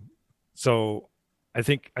 So I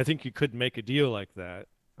think you could make a deal like that,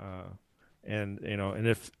 and and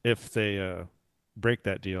if they break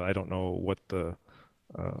that deal, I don't know what the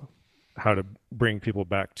uh, how to bring people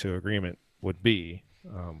back to agreement would be.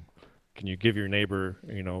 Can you give your neighbor,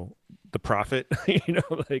 the profit?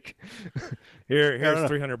 Like I here's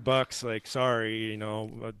don't know. $300. Like, sorry,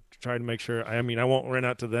 try to make sure. I mean, I won't rent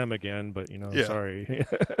out to them again, but Yeah. sorry.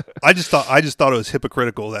 I just thought it was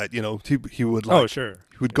hypocritical that he would Oh, like sure.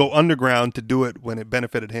 he would go underground to do it when it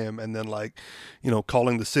benefited him, and then like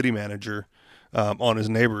calling the city manager on his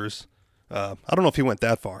neighbors. I don't know if he went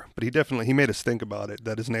that far, but he made us think about it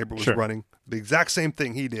that his neighbor was Sure. running the exact same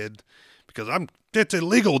thing he did because it's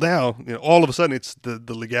illegal now. All of a sudden it's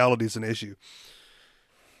the legality is an issue.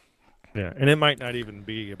 Yeah, and it might not even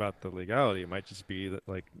be about the legality. It might just be that,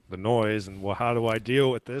 like, the noise and, well, how do I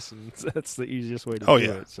deal with this? And that's the easiest way to Oh do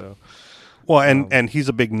yeah. it. So, Well, um, and he's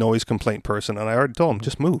a big noise complaint person, and I already told him mhm.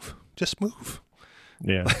 just move, just move.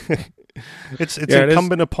 Yeah, It's yeah,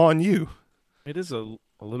 incumbent upon you. it is a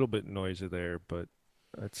little bit noisy there, but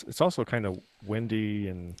it's also kind of windy,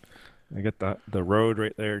 and I get the road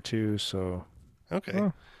right there too. So, Okay.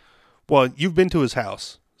 well, Well, you've been to his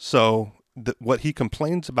house, so what he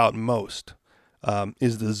complains about most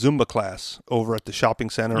is the Zumba class over at the shopping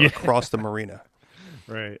center yeah, across the marina.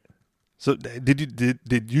 right. So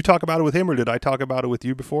did you talk about it with him, or did I talk about it with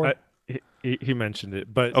you I before? he mentioned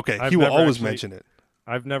it, but Okay, he will always mention it.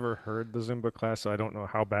 I've never heard the Zumba class, so I don't know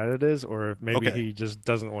how bad it is, or if maybe Okay, he just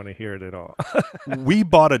doesn't want to hear it at all. we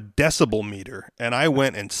bought a decibel meter, and I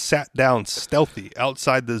went and sat down stealthy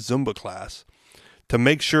outside the Zumba class to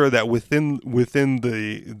make sure that within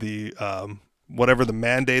the whatever the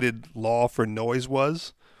mandated law for noise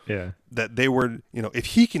was, Yeah, that they were, if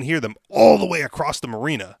he can hear them all the way across the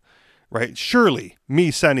marina, right? Surely me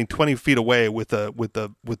standing 20 feet away with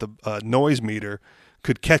a noise meter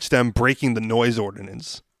could catch them breaking the noise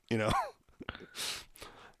ordinance.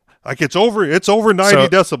 Like it's over 90 so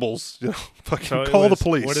decibels. Fucking so it call the was,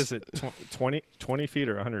 police. what is it, 20 feet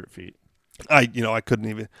or 100 feet? I couldn't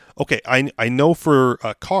even. Okay, I know for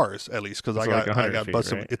cars at least because It's I like got 100 feet,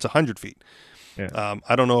 busted. right? It's 100 feet. Yeah,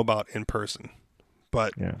 I don't know about in person,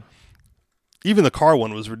 but yeah. even the car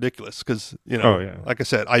one was ridiculous because Oh, yeah. like I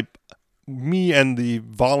said, me and the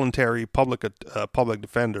voluntary public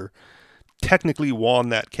defender technically won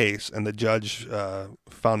that case, and the judge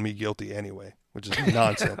found me guilty anyway, which is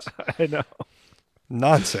nonsense. I know.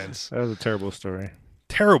 Nonsense. That was a terrible story.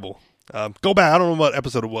 Terrible. Go back. I don't know what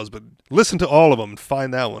episode it was, but listen to all of them and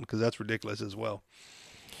find that one because that's ridiculous as well.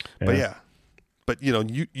 But yeah, but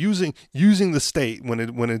using the state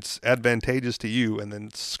when it's advantageous to you and then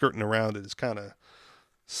skirting around it is kind of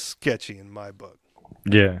sketchy in my book.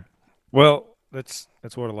 Yeah. Well, that's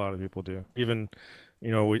what a lot of people do. Even,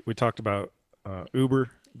 we talked about Uber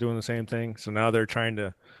doing the same thing. So now they're trying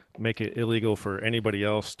to make it illegal for anybody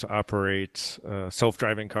else to operate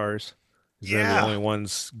self-driving cars. 'Cause they're the Yeah. only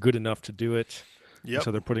ones good enough to do it. And Yep.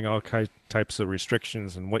 so they're putting all types of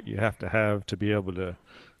restrictions and what you have to be able to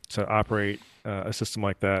operate a system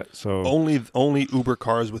like that. So Only Uber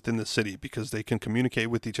cars within the city because they can communicate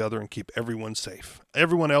with each other and keep everyone safe.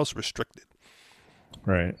 Everyone else restricted.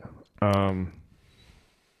 right.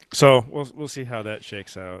 So we'll see how that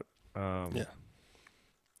shakes out. Yeah.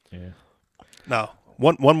 Yeah. Now,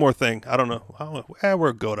 one more thing. I don't know.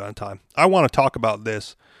 We're good on time. I want to talk about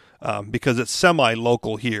this because it's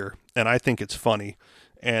semi-local here, and I think it's funny.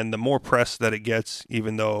 And the more press that it gets,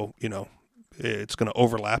 even though it's going to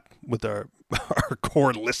overlap with our our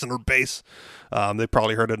core listener base, they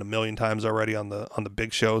probably heard it a million times already on the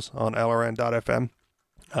big shows on LRN.FM.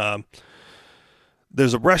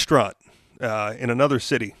 There's a restaurant in another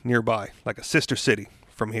city nearby, like a sister city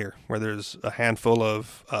from here, where there's a handful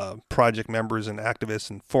of project members and activists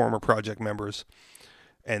and former project members.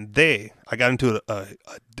 And I got into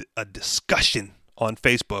a discussion on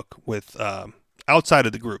Facebook with outside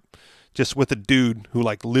of the group, just with a dude who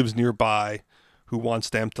like lives nearby, who wants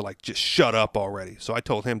them to like just shut up already. So I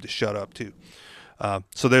told him to shut up too.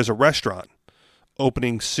 So there's a restaurant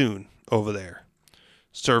opening soon over there,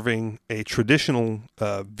 serving a traditional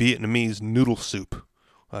Vietnamese noodle soup.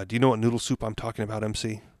 Do you know what noodle soup I'm talking about,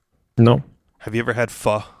 MC? No. Have you ever had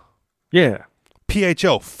pho? Yeah.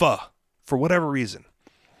 PHO, pho, for whatever reason.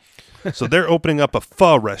 So they're opening up a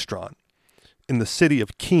pho restaurant in the city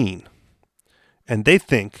of Keene, and they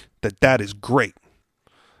think that is great.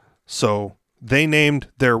 So they named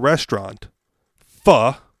their restaurant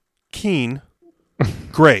Pho Keene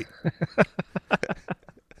Great.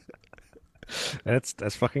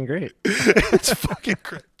 That's fucking great. It's fucking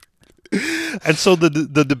great. And so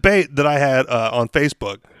the debate that I had on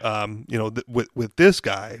Facebook, with this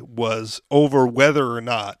guy was over whether or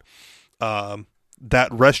not that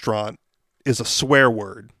restaurant is a swear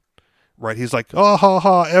word, right? He's like, oh, ha,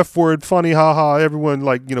 ha, F word, funny, ha, ha, everyone,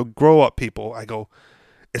 like, grow up, people. I go,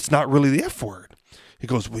 it's not really the F word. He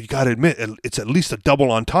goes, well, you got to admit, it's at least a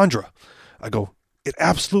double entendre. I go, it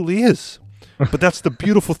absolutely is. But that's the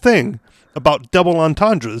beautiful thing about double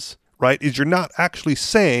entendres, right, is you're not actually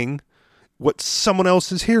saying what someone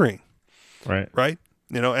else is hearing. Right.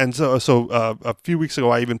 And so a few weeks ago,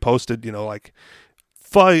 I even posted, like,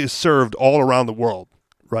 pho is served all around the world,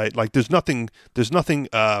 right? Like there's nothing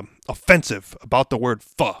offensive about the word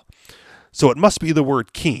pho. So it must be the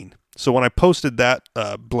word keen. So when I posted that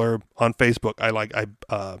blurb on Facebook,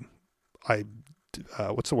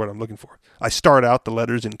 what's the word I'm looking for? I start out the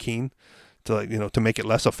letters in keen to to make it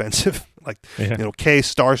less offensive, like K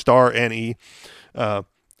 ** NE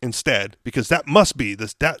instead, because that must be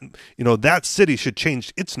that city should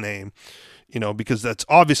change its name, because that's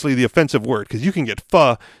obviously the offensive word, because you can get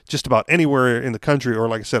pho just about anywhere in the country, or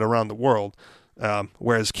like I said, around the world,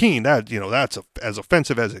 whereas keen, that's as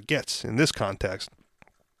offensive as it gets in this context.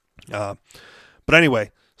 But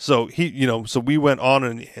anyway, so so we went on,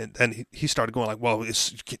 and he started going like, well,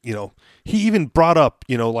 it's, he even brought up,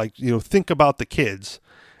 think about the kids.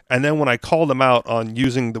 And then when I called him out on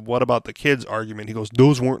using the what about the kids argument, he goes,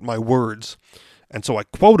 those weren't my words. And so I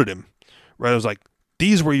quoted him, right? I was like,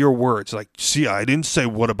 these were your words. Like, see, I didn't say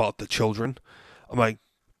what about the children. I'm like,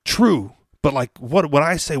 true. But like, when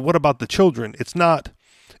I say what about the children, it's not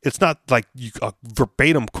like a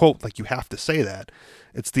verbatim quote, like you have to say that.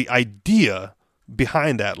 It's the idea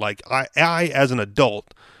behind that. Like I as an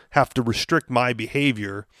adult have to restrict my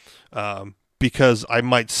behavior, because I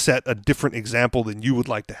might set a different example than you would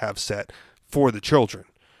like to have set for the children.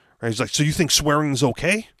 Right? He's like, so you think swearing is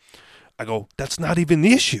okay? I go, that's not even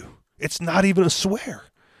the issue. It's not even a swear,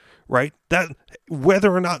 right? That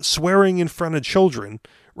whether or not swearing in front of children,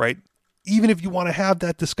 right? Even if you want to have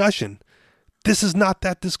that discussion, this is not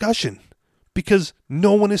that discussion, because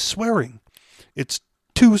no one is swearing. It's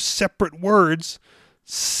two separate words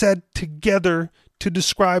said together to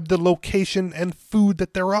describe the location and food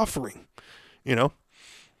that they're offering.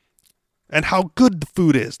 And how good the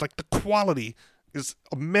food is, like the quality is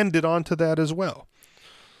amended onto that as well.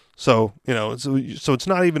 So, so it's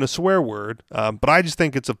not even a swear word, but I just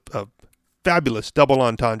think it's a fabulous double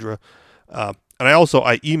entendre. And I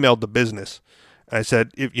emailed the business, and I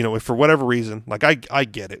said, if for whatever reason, like I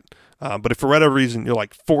get it, but if for whatever reason you're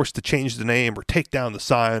like forced to change the name or take down the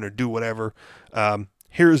sign or do whatever,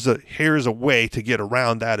 here's a way to get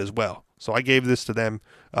around that as well. So I gave this to them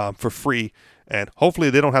for free, and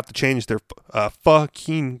hopefully they don't have to change their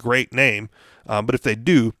fucking great name. But if they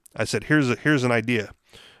do, I said, here's an idea.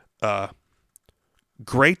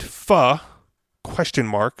 Great pho, ?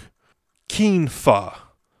 Keen pho, !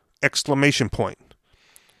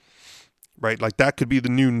 Right? Like that could be the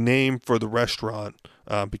new name for the restaurant,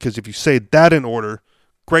 because if you say that in order,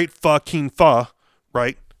 great pho, keen pho,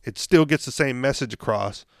 right? It still gets the same message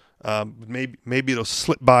across. Maybe it'll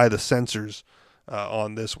slip by the censors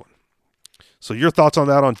on this one. So your thoughts on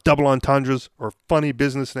that, on double entendres or funny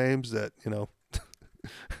business names that,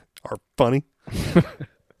 are funny?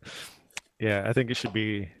 Yeah, I think it should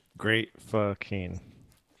be great fucking.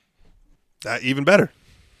 Even better.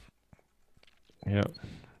 Yep.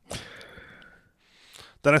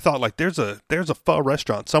 Then I thought, like, there's a pho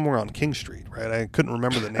restaurant somewhere on King Street, right? I couldn't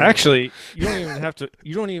remember the name. Actually, you don't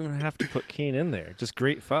even have to put Keene in there. Just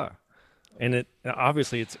great pho, and it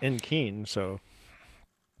obviously it's in Keene, so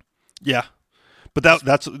yeah. But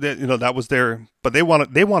that was their. But they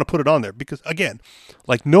want to put it on there because, again,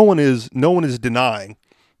 like no one is denying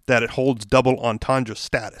that it holds double entendre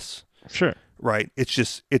status. Sure. Right. It's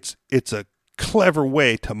just it's a clever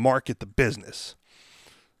way to market the business.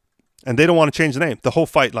 And they don't want to change the name. The whole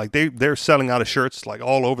fight, like they're selling out of shirts like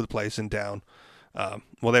all over the place in town.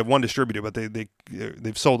 Well, they have one distributor, but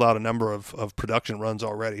they've sold out a number of production runs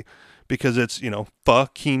already because it's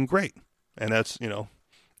fucking great, and that's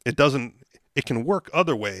it can work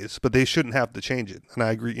other ways, but they shouldn't have to change it. And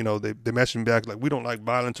I agree. They messaged me back like, we don't like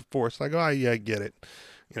violence or force. Like, oh yeah, I get it.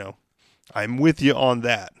 I'm with you on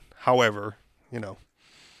that. However,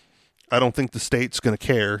 I don't think the state's going to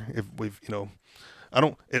care if we've I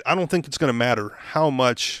don't think it's going to matter how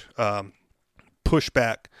much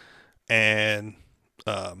pushback and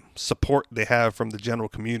support they have from the general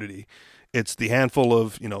community. It's the handful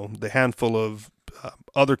of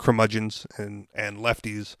other curmudgeons and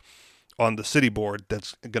lefties on the city board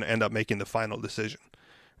that's going to end up making the final decision,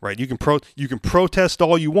 right? You can protest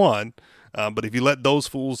all you want, but if you let those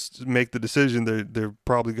fools make the decision, they're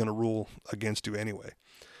probably going to rule against you anyway.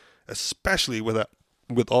 Especially with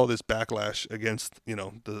all this backlash against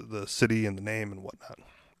the city and the name and whatnot.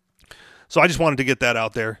 So I just wanted to get that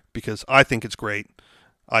out there because I think it's great.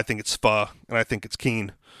 I think it's pho, and I think it's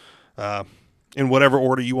keen. In whatever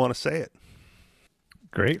order you want to say it.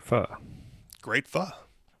 Great pho. Great pho.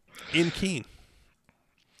 In keen.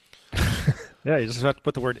 Yeah, you just have to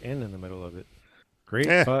put the word in the middle of it. Great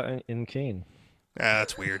pho in Keene.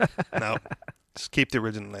 That's weird. No, just keep the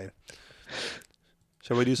original name.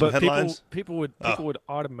 Shall we do some headlines? People would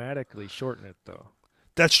automatically shorten it though.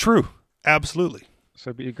 That's true. Absolutely.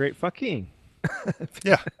 So it'd be a great fucking.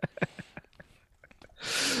 Yeah.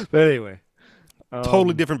 But anyway,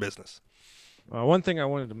 totally different business. One thing I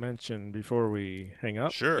wanted to mention before we hang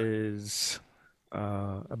up is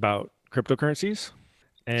about cryptocurrencies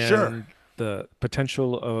and the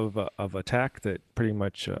potential of attack that pretty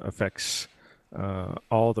much affects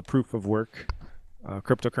all the proof of work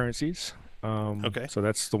cryptocurrencies. So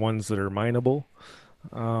that's the ones that are mineable.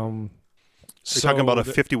 You're talking about a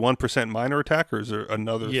 51% miner attack, or is there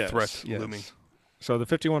another threat looming? So the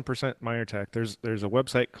 51% miner attack, there's a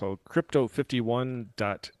website called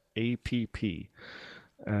crypto51.app.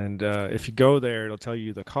 And if you go there, it'll tell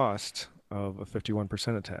you the cost of a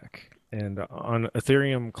 51% attack. And on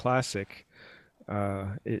Ethereum Classic,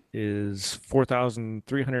 it is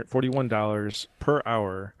 $4,341 per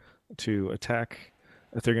hour to attack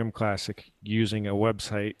Ethereum Classic using a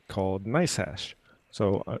website called NiceHash.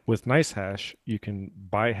 So with NiceHash, you can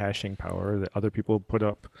buy hashing power that other people put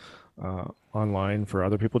up online for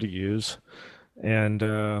other people to use.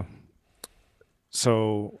 And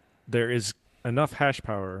so there is enough hash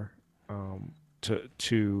power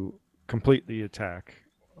to complete the attack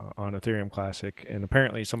on Ethereum Classic, and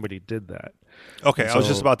apparently somebody did that. Okay, I was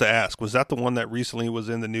just about to ask, was that the one that recently was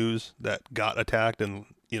in the news that got attacked and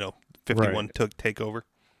 51 took takeover?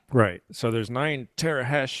 Right. So there's 9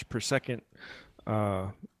 terahash per second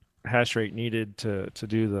hash rate needed to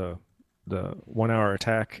do the 1 hour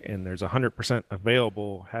attack, and there's 100%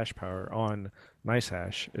 available hash power on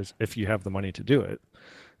NiceHash if you have the money to do it.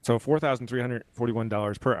 So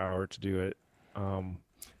 $4,341 per hour to do it. And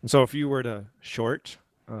so if you were to short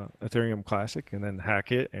Ethereum Classic and then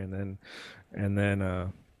hack it, and then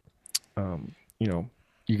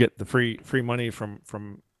you get the free money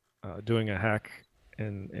from doing a hack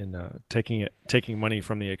and taking money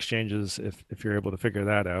from the exchanges if you're able to figure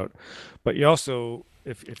that out. But you also,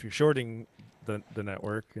 if you're shorting the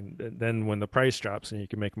network, and then when the price drops, and you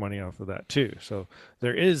can make money off of that too. So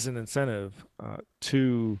there is an incentive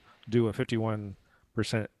to do a 51%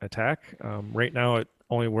 attack. Right now it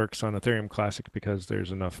only works on Ethereum Classic because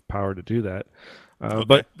there's enough power to do that.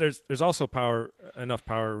 But there's also enough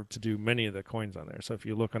power to do many of the coins on there. So if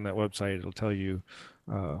you look on that website, it'll tell you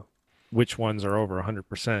which ones are over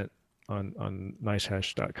 100% on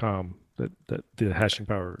nicehash.com that the hashing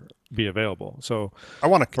power be available. So I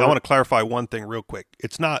want to clarify one thing real quick.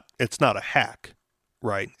 It's not a hack,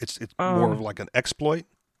 right? It's more of like an exploit.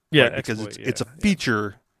 Yeah, right? Because it's a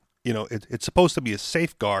feature. It's supposed to be a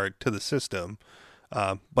safeguard to the system,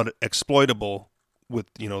 but exploitable with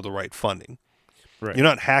the right funding. Right. You're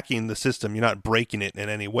not hacking the system. You're not breaking it in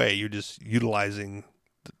any way. You're just utilizing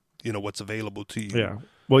what's available to you. Yeah.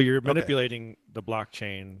 Well, you're manipulating the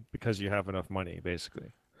blockchain because you have enough money,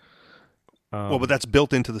 basically. But that's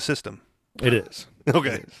built into the system. It is.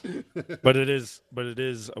 Okay. It is. But it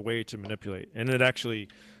is a way to manipulate. And it actually,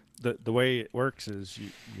 the way it works is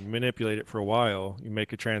you manipulate it for a while, you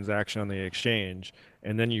make a transaction on the exchange,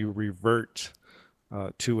 and then you revert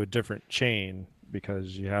to a different chain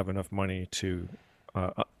because you have enough money to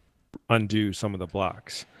undo some of the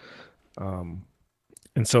blocks. And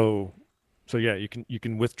so yeah, you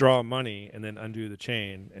can withdraw money and then undo the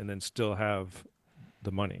chain and then still have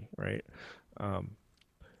the money, right?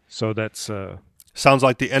 So that's sounds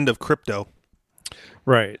like the end of crypto.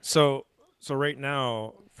 Right. So right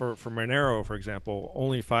now for Monero, for example,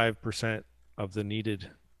 only 5% of the needed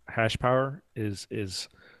hash power is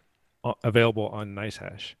available on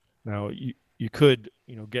NiceHash. Now you could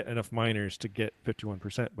get enough miners to get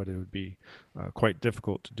 51%, but it would be quite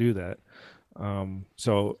difficult to do that.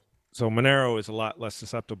 So Monero is a lot less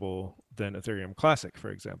susceptible than Ethereum Classic, for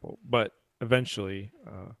example. But eventually,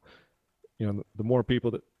 the more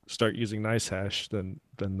people that start using NiceHash, then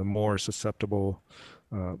the more susceptible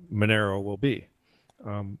Monero will be.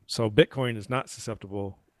 So Bitcoin is not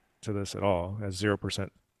susceptible to this at all, has 0%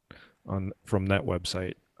 from that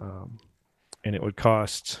website, and it would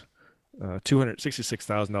cost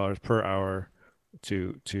 $266,000 per hour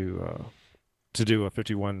to do a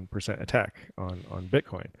 51% attack on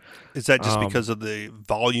Bitcoin. Is that just Um, because of the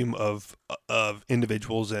volume of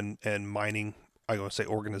individuals and mining, I want to say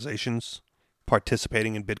organizations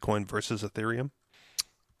participating in Bitcoin versus Ethereum?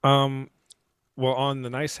 um, well, on the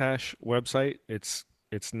NiceHash website, it's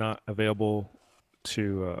not available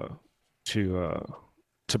to to uh,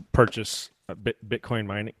 to purchase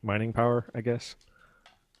Bitcoin mining power, I guess.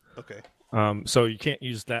 Okay. So you can't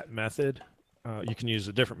use that method. You can use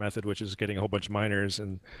a different method, which is getting a whole bunch of miners,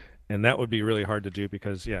 and that would be really hard to do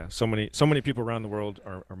because yeah, so many people around the world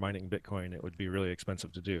are mining Bitcoin. It would be really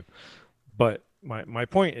expensive to do. But my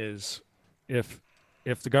point is, if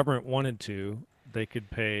if the government wanted to, they could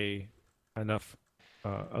pay enough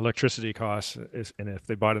electricity costs, and if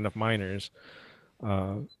they bought enough miners,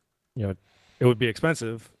 uh, you know, it would be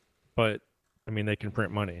expensive, but I mean they can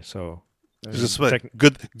print money, so I Is this mean,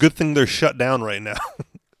 what good thing they're shut down right now?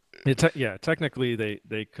 yeah, technically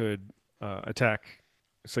they could attack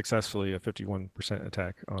successfully a 51%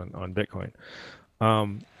 attack on Bitcoin.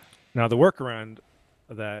 Um, Now the workaround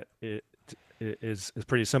that it is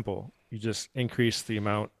pretty simple. You just increase the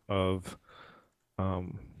amount of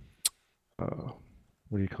um,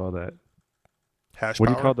 what do you call that? Hash What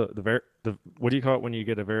do you call power? the what do you call it when you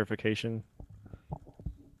get a verification?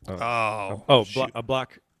 Uh, Oh, shoot. a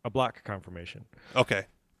block confirmation. Okay.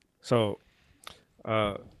 So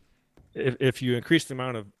uh, if you increase the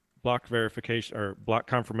amount of block verification or block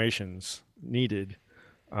confirmations needed,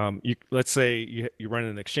 you let's say you run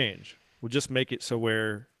an exchange. We'll just make it so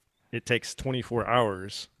where it takes 24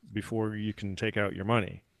 hours before you can take out your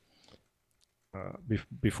money.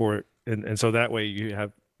 Before and so that way you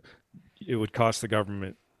have it would cost the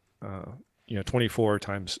government, uh, 24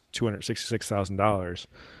 times $266,000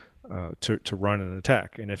 to run an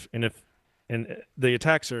attack. And the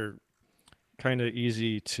attacks are kind of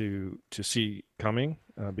easy to see coming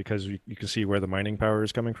because you can see where the mining power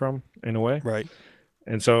is coming from in a way. Right.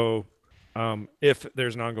 And so, if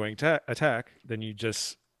there's an ongoing attack, then you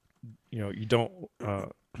just you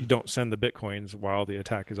don't send the bitcoins while the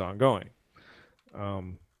attack is ongoing.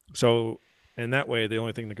 So in that way, the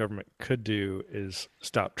only thing the government could do is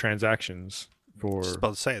stop transactions Just for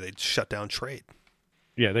about to say they'd shut down trade.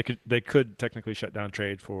 yeah they could technically shut down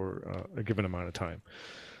trade for a given amount of time.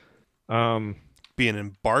 Um, Be an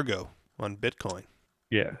embargo on Bitcoin.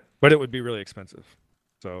 yeah, but it would be really expensive.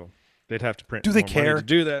 So they'd have to print Do they more money to care?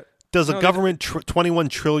 do that. Does a No, they government $21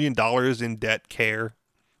 trillion in debt care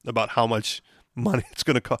about how much money it's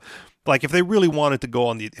going to cost? Like if they really wanted to go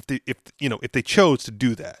on the if they chose to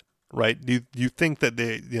do that, right? Do you think that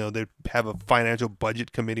they have a financial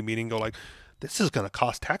budget committee meeting go like this is going to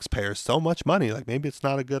cost taxpayers so much money, like maybe it's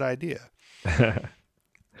not a good idea,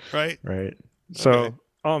 right? right. Okay. So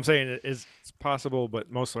all I'm saying is it's possible, but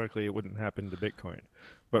most likely it wouldn't happen to Bitcoin.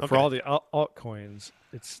 But for Okay. all the altcoins,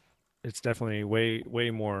 it's definitely way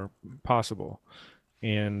more possible.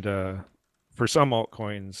 And for some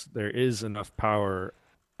altcoins, there is enough power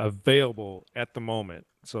available at the moment.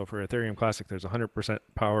 So for Ethereum Classic, there's 100%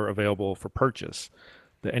 power available for purchase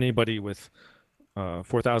that anybody with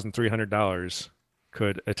 $4,300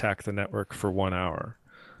 could attack the network for 1 hour,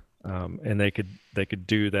 and they could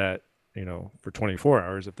do that, for 24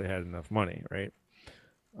 hours if they had enough money, right?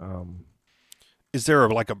 Um, Is there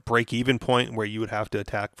like a break even point where you would have to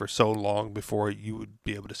attack for so long before you would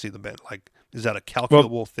be able to see the bet? Like, is that a well,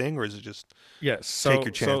 calculable thing, or is it just yes. take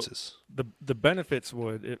your So chances? the benefits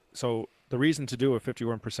so the reason to do a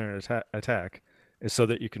 51% attack is so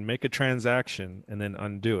that you can make a transaction and then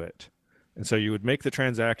undo it. And so you would make the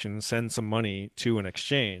transaction, send some money to an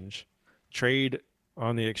exchange, trade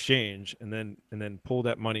on the exchange, and then pull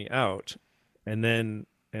that money out, and then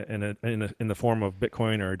in the form of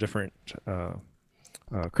Bitcoin or a different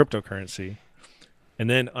cryptocurrency, and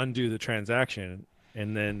then undo the transaction,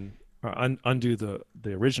 and then undo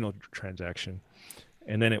the original transaction,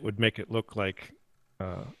 and then it would make it look like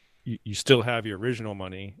you still have your original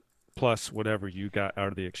money plus whatever you got out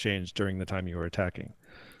of the exchange during the time you were attacking.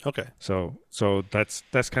 Okay. So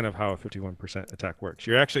that's kind of how a 51% attack works.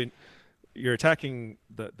 You're attacking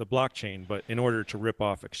the blockchain, but in order to rip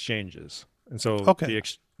off exchanges, and so Okay.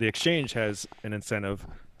 the exchange has an incentive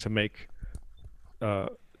to make to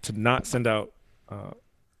not send out uh,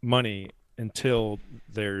 money until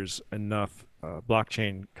there's enough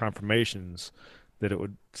blockchain confirmations that it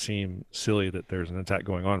would seem silly that there's an attack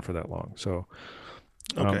going on for that long. So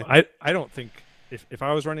Okay. I don't think if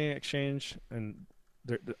I was running an exchange, and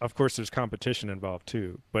of course there's competition involved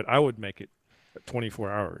too, but I would make it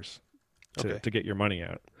 24 hours Okay. to get your money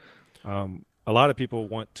out. a lot of people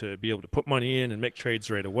want to be able to put money in and make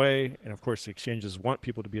trades right away. And of course, the exchanges want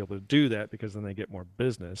people to be able to do that because then they get more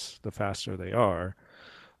business the faster they are.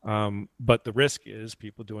 But the risk is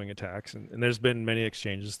people doing attacks. And there's been many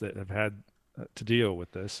exchanges that have had to deal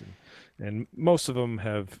with this. And most of them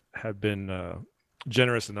have been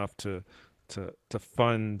generous enough to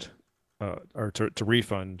fund or to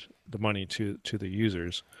refund the money to the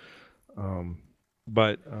users. Um,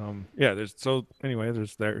 but yeah, there's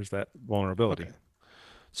that vulnerability. Okay.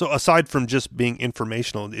 So aside from just being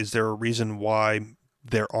informational, is there a reason why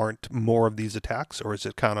there aren't more of these attacks, or is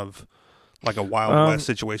it kind of like a Wild West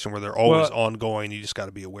Um, situation where they're always well, ongoing? You just got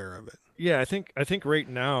to be aware of it. yeah, I think right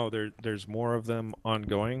now there's more of them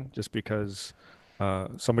ongoing just because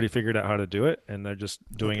somebody figured out how to do it and they're just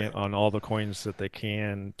doing Okay. it on all the coins that they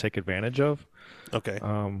can take advantage of. Okay.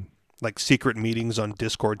 Um, Like secret meetings on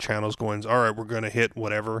Discord channels going, all right, we're going to hit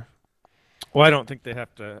whatever. well, I don't think they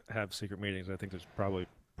have to have secret meetings. I think there's probably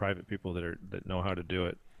private people that know how to do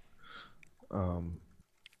it. Um,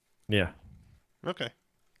 yeah, Okay.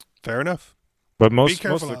 Fair enough. but Be most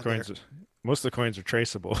careful of the out there. coins most of the coins are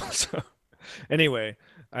traceable. So anyway,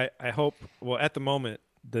 I hope well at the moment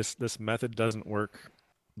this method doesn't work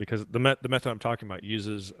because the method I'm talking about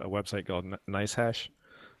uses a website called NiceHash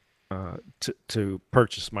to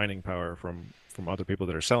purchase mining power from other people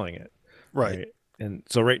that are selling it, Right. right? And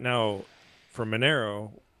so right now for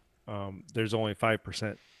Monero, there's only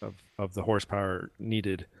 5% of the horsepower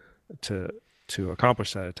needed to to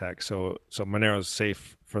accomplish that attack. So Monero's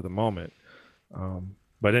safe for the moment.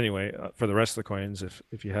 But anyway, for the rest of the coins,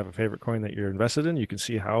 if you have a favorite coin that you're invested in, you can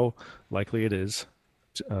see how likely it is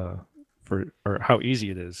for or how easy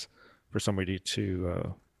it is for somebody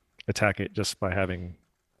to attack it just by having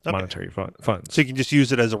Okay. monetary So funds. you can just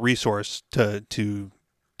use it as a resource to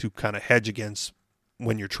kind of hedge against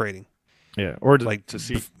when you're trading. Yeah, or to, Like, to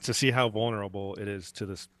see to see how vulnerable it is to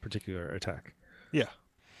this particular attack. yeah.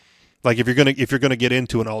 Like if you're gonna get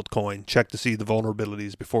into an altcoin, check to see the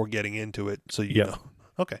vulnerabilities before getting into it, so you Yep. know.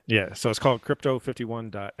 Okay. Yeah. So it's called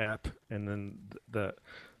crypto51.app, and then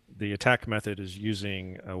the attack method is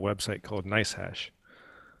using a website called NiceHash.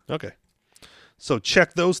 Okay. So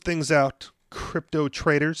check those things out, crypto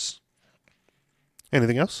traders.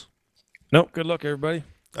 Anything else? Nope. Good luck, everybody.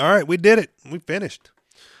 All right, we did it. We finished.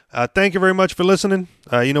 Thank you very much for listening.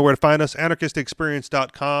 You know where to find us,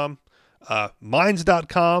 anarchistexperience.com,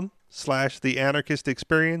 minds.com/the anarchist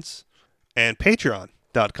experience, and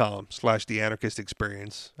patreon.com/the anarchist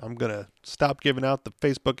experience. I'm going to stop giving out the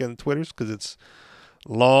Facebook and the Twitters because it's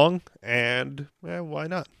long, and why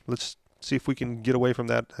not? Let's see if we can get away from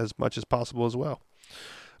that as much as possible as well.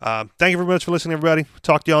 Thank you very much for listening, everybody.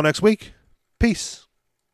 Talk to y'all next week. Peace.